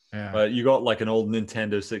 Yeah. You got like an old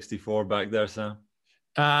Nintendo 64 back there, Sam?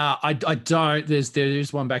 I don't.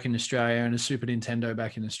 There's one back in Australia and a Super Nintendo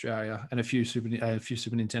back in Australia and a few Super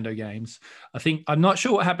Nintendo games. I'm not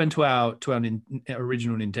sure what happened to our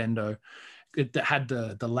original Nintendo. It had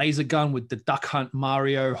the laser gun with the Duck Hunt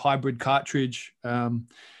Mario hybrid cartridge. But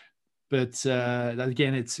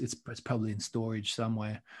again, it's probably in storage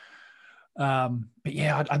somewhere. But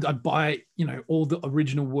yeah, I'd buy, you know, all the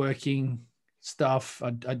original working stuff.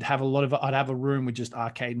 I'd have a room with just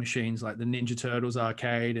arcade machines like the Ninja Turtles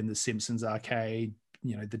arcade and the Simpsons arcade,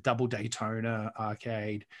 you know, the Double Daytona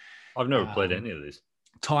arcade. I've never played any of these.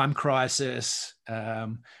 Time Crisis,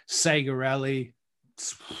 Sega Rally.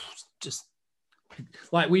 Just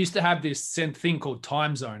like we used to have this thing called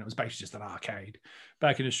Time Zone. It was basically just an arcade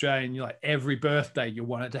back in Australia, and you're like every birthday you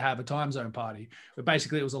wanted to have a Time Zone party. But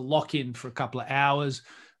basically it was a lock-in for a couple of hours.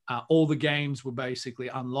 All the games were basically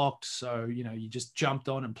unlocked. So, you know, you just jumped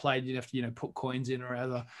on and played. You'd have to, you know, put coins in or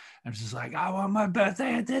whatever. And it's just like, I want my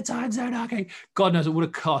birthday at the Time Zone arcade. God knows it would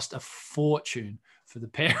have cost a fortune for the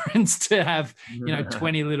parents to have, you know,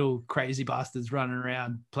 20 little crazy bastards running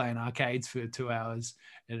around playing arcades for 2 hours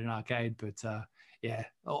at an arcade. But yeah,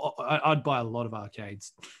 I'd buy a lot of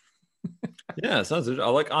arcades. Yeah, sounds.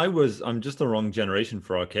 I'm just the wrong generation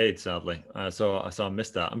for arcades, sadly. So I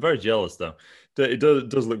missed that. I'm very jealous though. It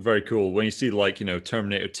does look very cool when you see, like, you know,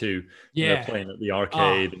 Terminator 2. Yeah, they're playing at the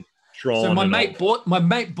arcade. And Tron. So my mate bought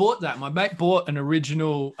that. My mate bought an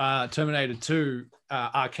original Terminator 2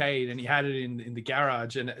 arcade, and he had it in the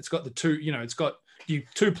garage. And it's got the two. You know, it's got you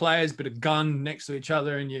two players, but a gun next to each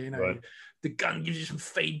other, and you know. Right. The gun gives you some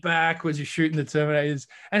feedback as you're shooting the Terminators,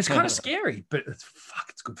 and it's kind of scary, but it's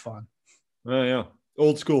good fun. Yeah,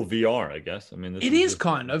 old school VR, I guess. I mean, it is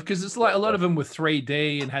kind of, because it's like a lot of them were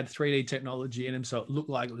 3D and had 3D technology in them, so it looked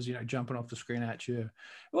like it was, you know, jumping off the screen at you.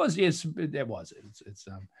 It was, yes, it was. It's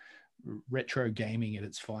retro gaming at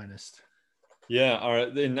its finest. Yeah, all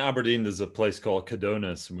right. In Aberdeen, there's a place called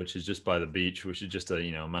Cadonas, which is just by the beach, which is just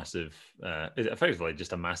a massive, effectively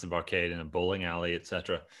just a massive arcade and a bowling alley,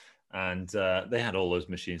 etc. And they had all those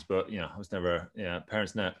machines, but I was never,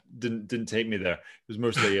 parents didn't take me there. It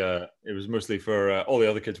was mostly for all the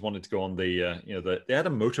other kids wanted to go on they had a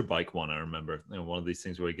motorbike one. I remember, one of these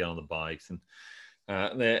things where you get on the bikes, and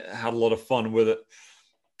they had a lot of fun with it.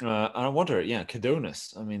 And I wonder,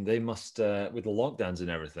 Cadonas. I mean, they must, with the lockdowns and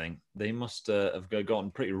everything, they must have gotten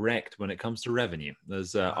pretty wrecked when it comes to revenue.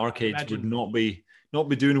 There's arcades would not be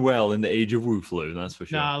doing well in the age of Wu-Flu, that's for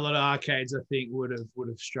sure. No, a lot of arcades, I think, would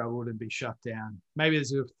have struggled and be shut down. Maybe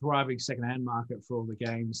there's a thriving secondhand market for all the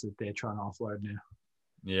games that they're trying to offload now.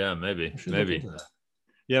 Yeah, maybe.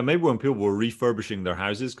 Yeah, maybe when people were refurbishing their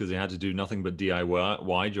houses because they had to do nothing but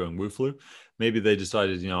DIY during Wu-Flu, maybe they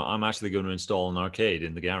decided, I'm actually going to install an arcade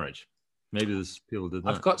in the garage. Maybe there's people did that.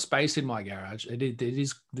 I've got space in my garage.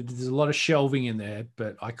 There's a lot of shelving in there,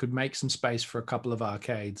 but I could make some space for a couple of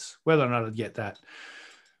arcades. Whether or not I'd get that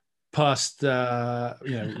past, kind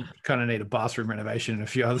of need a bathroom renovation and a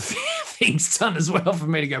few other things done as well for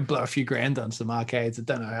me to go blow a few grand on some arcades. I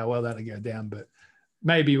don't know how well that'll go down, but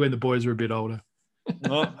maybe when the boys are a bit older.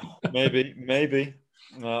 Maybe.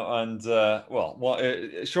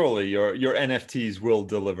 Surely your NFTs will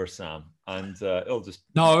deliver, Sam, and it'll just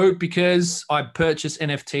no, because I purchase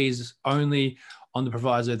NFTs only on the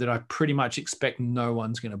proviso that I pretty much expect no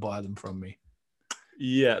one's going to buy them from me.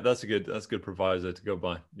 Yeah, that's a good proviso to go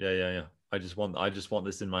by. Yeah. I just want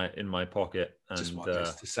this in my pocket. And, just want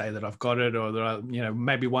this to say that I've got it, or that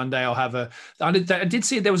maybe one day I'll have a. I did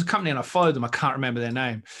see there was a company and I followed them. I can't remember their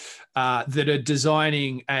name. That are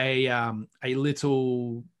designing a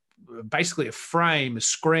little, basically a frame, a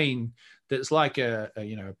screen that's like a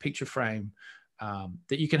picture frame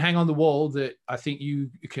that you can hang on the wall. That I think you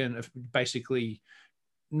can basically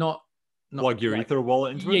not plug your Ether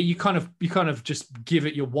wallet into it. Yeah, you kind of just give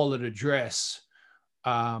it your wallet address.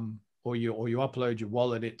 Or you upload your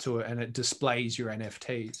wallet to it and it displays your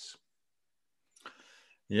NFTs.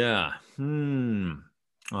 Yeah. Do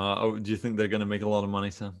you think they're going to make a lot of money,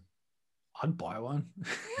 Sam? I'd buy one.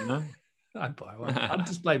 No? I'd buy one. I'd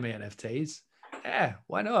display my NFTs. Yeah,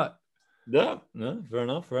 why not? Yeah, no, fair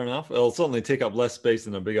enough. It'll certainly take up less space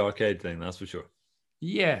than a big arcade thing, that's for sure.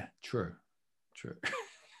 Yeah, true.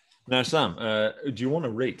 Now, Sam, do you want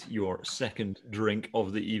to rate your second drink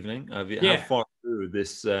of the evening? How far through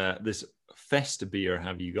this Fest beer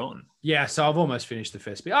have you gone? Yeah, so I've almost finished the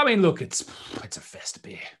Fest beer. I mean, look, it's a Fest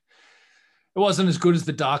beer. It wasn't as good as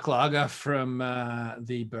the dark lager from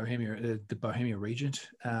the Bohemia Regent.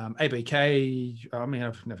 ABK, I mean,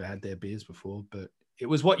 I've never had their beers before, but it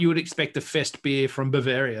was what you would expect a Fest beer from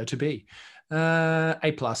Bavaria to be.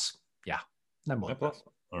 A+. Yeah, no more. A+.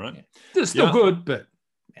 All right. Yeah. They're still good, but...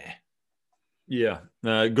 Yeah,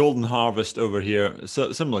 Golden Harvest over here,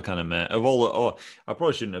 so similar kind of meh. Of all, I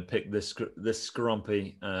probably shouldn't have picked this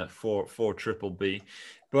scrumpy for Triple B,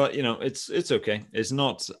 but it's okay. It's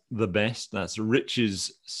not the best. That's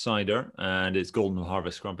Rich's cider, and it's Golden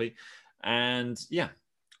Harvest scrumpy, and yeah,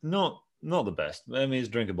 not the best. I mean, it's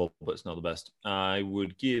drinkable, but it's not the best. I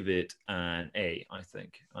would give it an A. I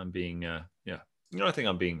think I'm being I think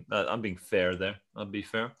I'm being fair there. I'll be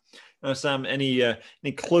fair. Sam, any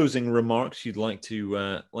closing remarks you'd like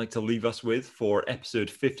to leave us with for episode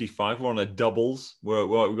 55? We're on a doubles. We've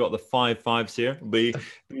got the 5 5s here. It'll be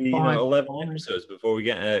 11 episodes before we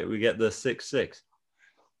get the 6-6.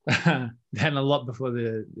 And a lot before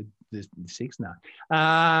the 6 now.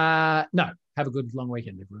 No, have a good long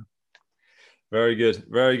weekend, everyone. Very good.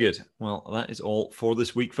 Very good. Well, that is all for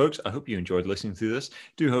this week, folks. I hope you enjoyed listening to this.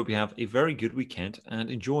 Do hope you have a very good weekend and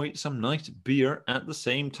enjoy some nice beer at the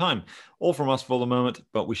same time. All from us for the moment,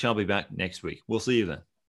 but we shall be back next week. We'll see you then.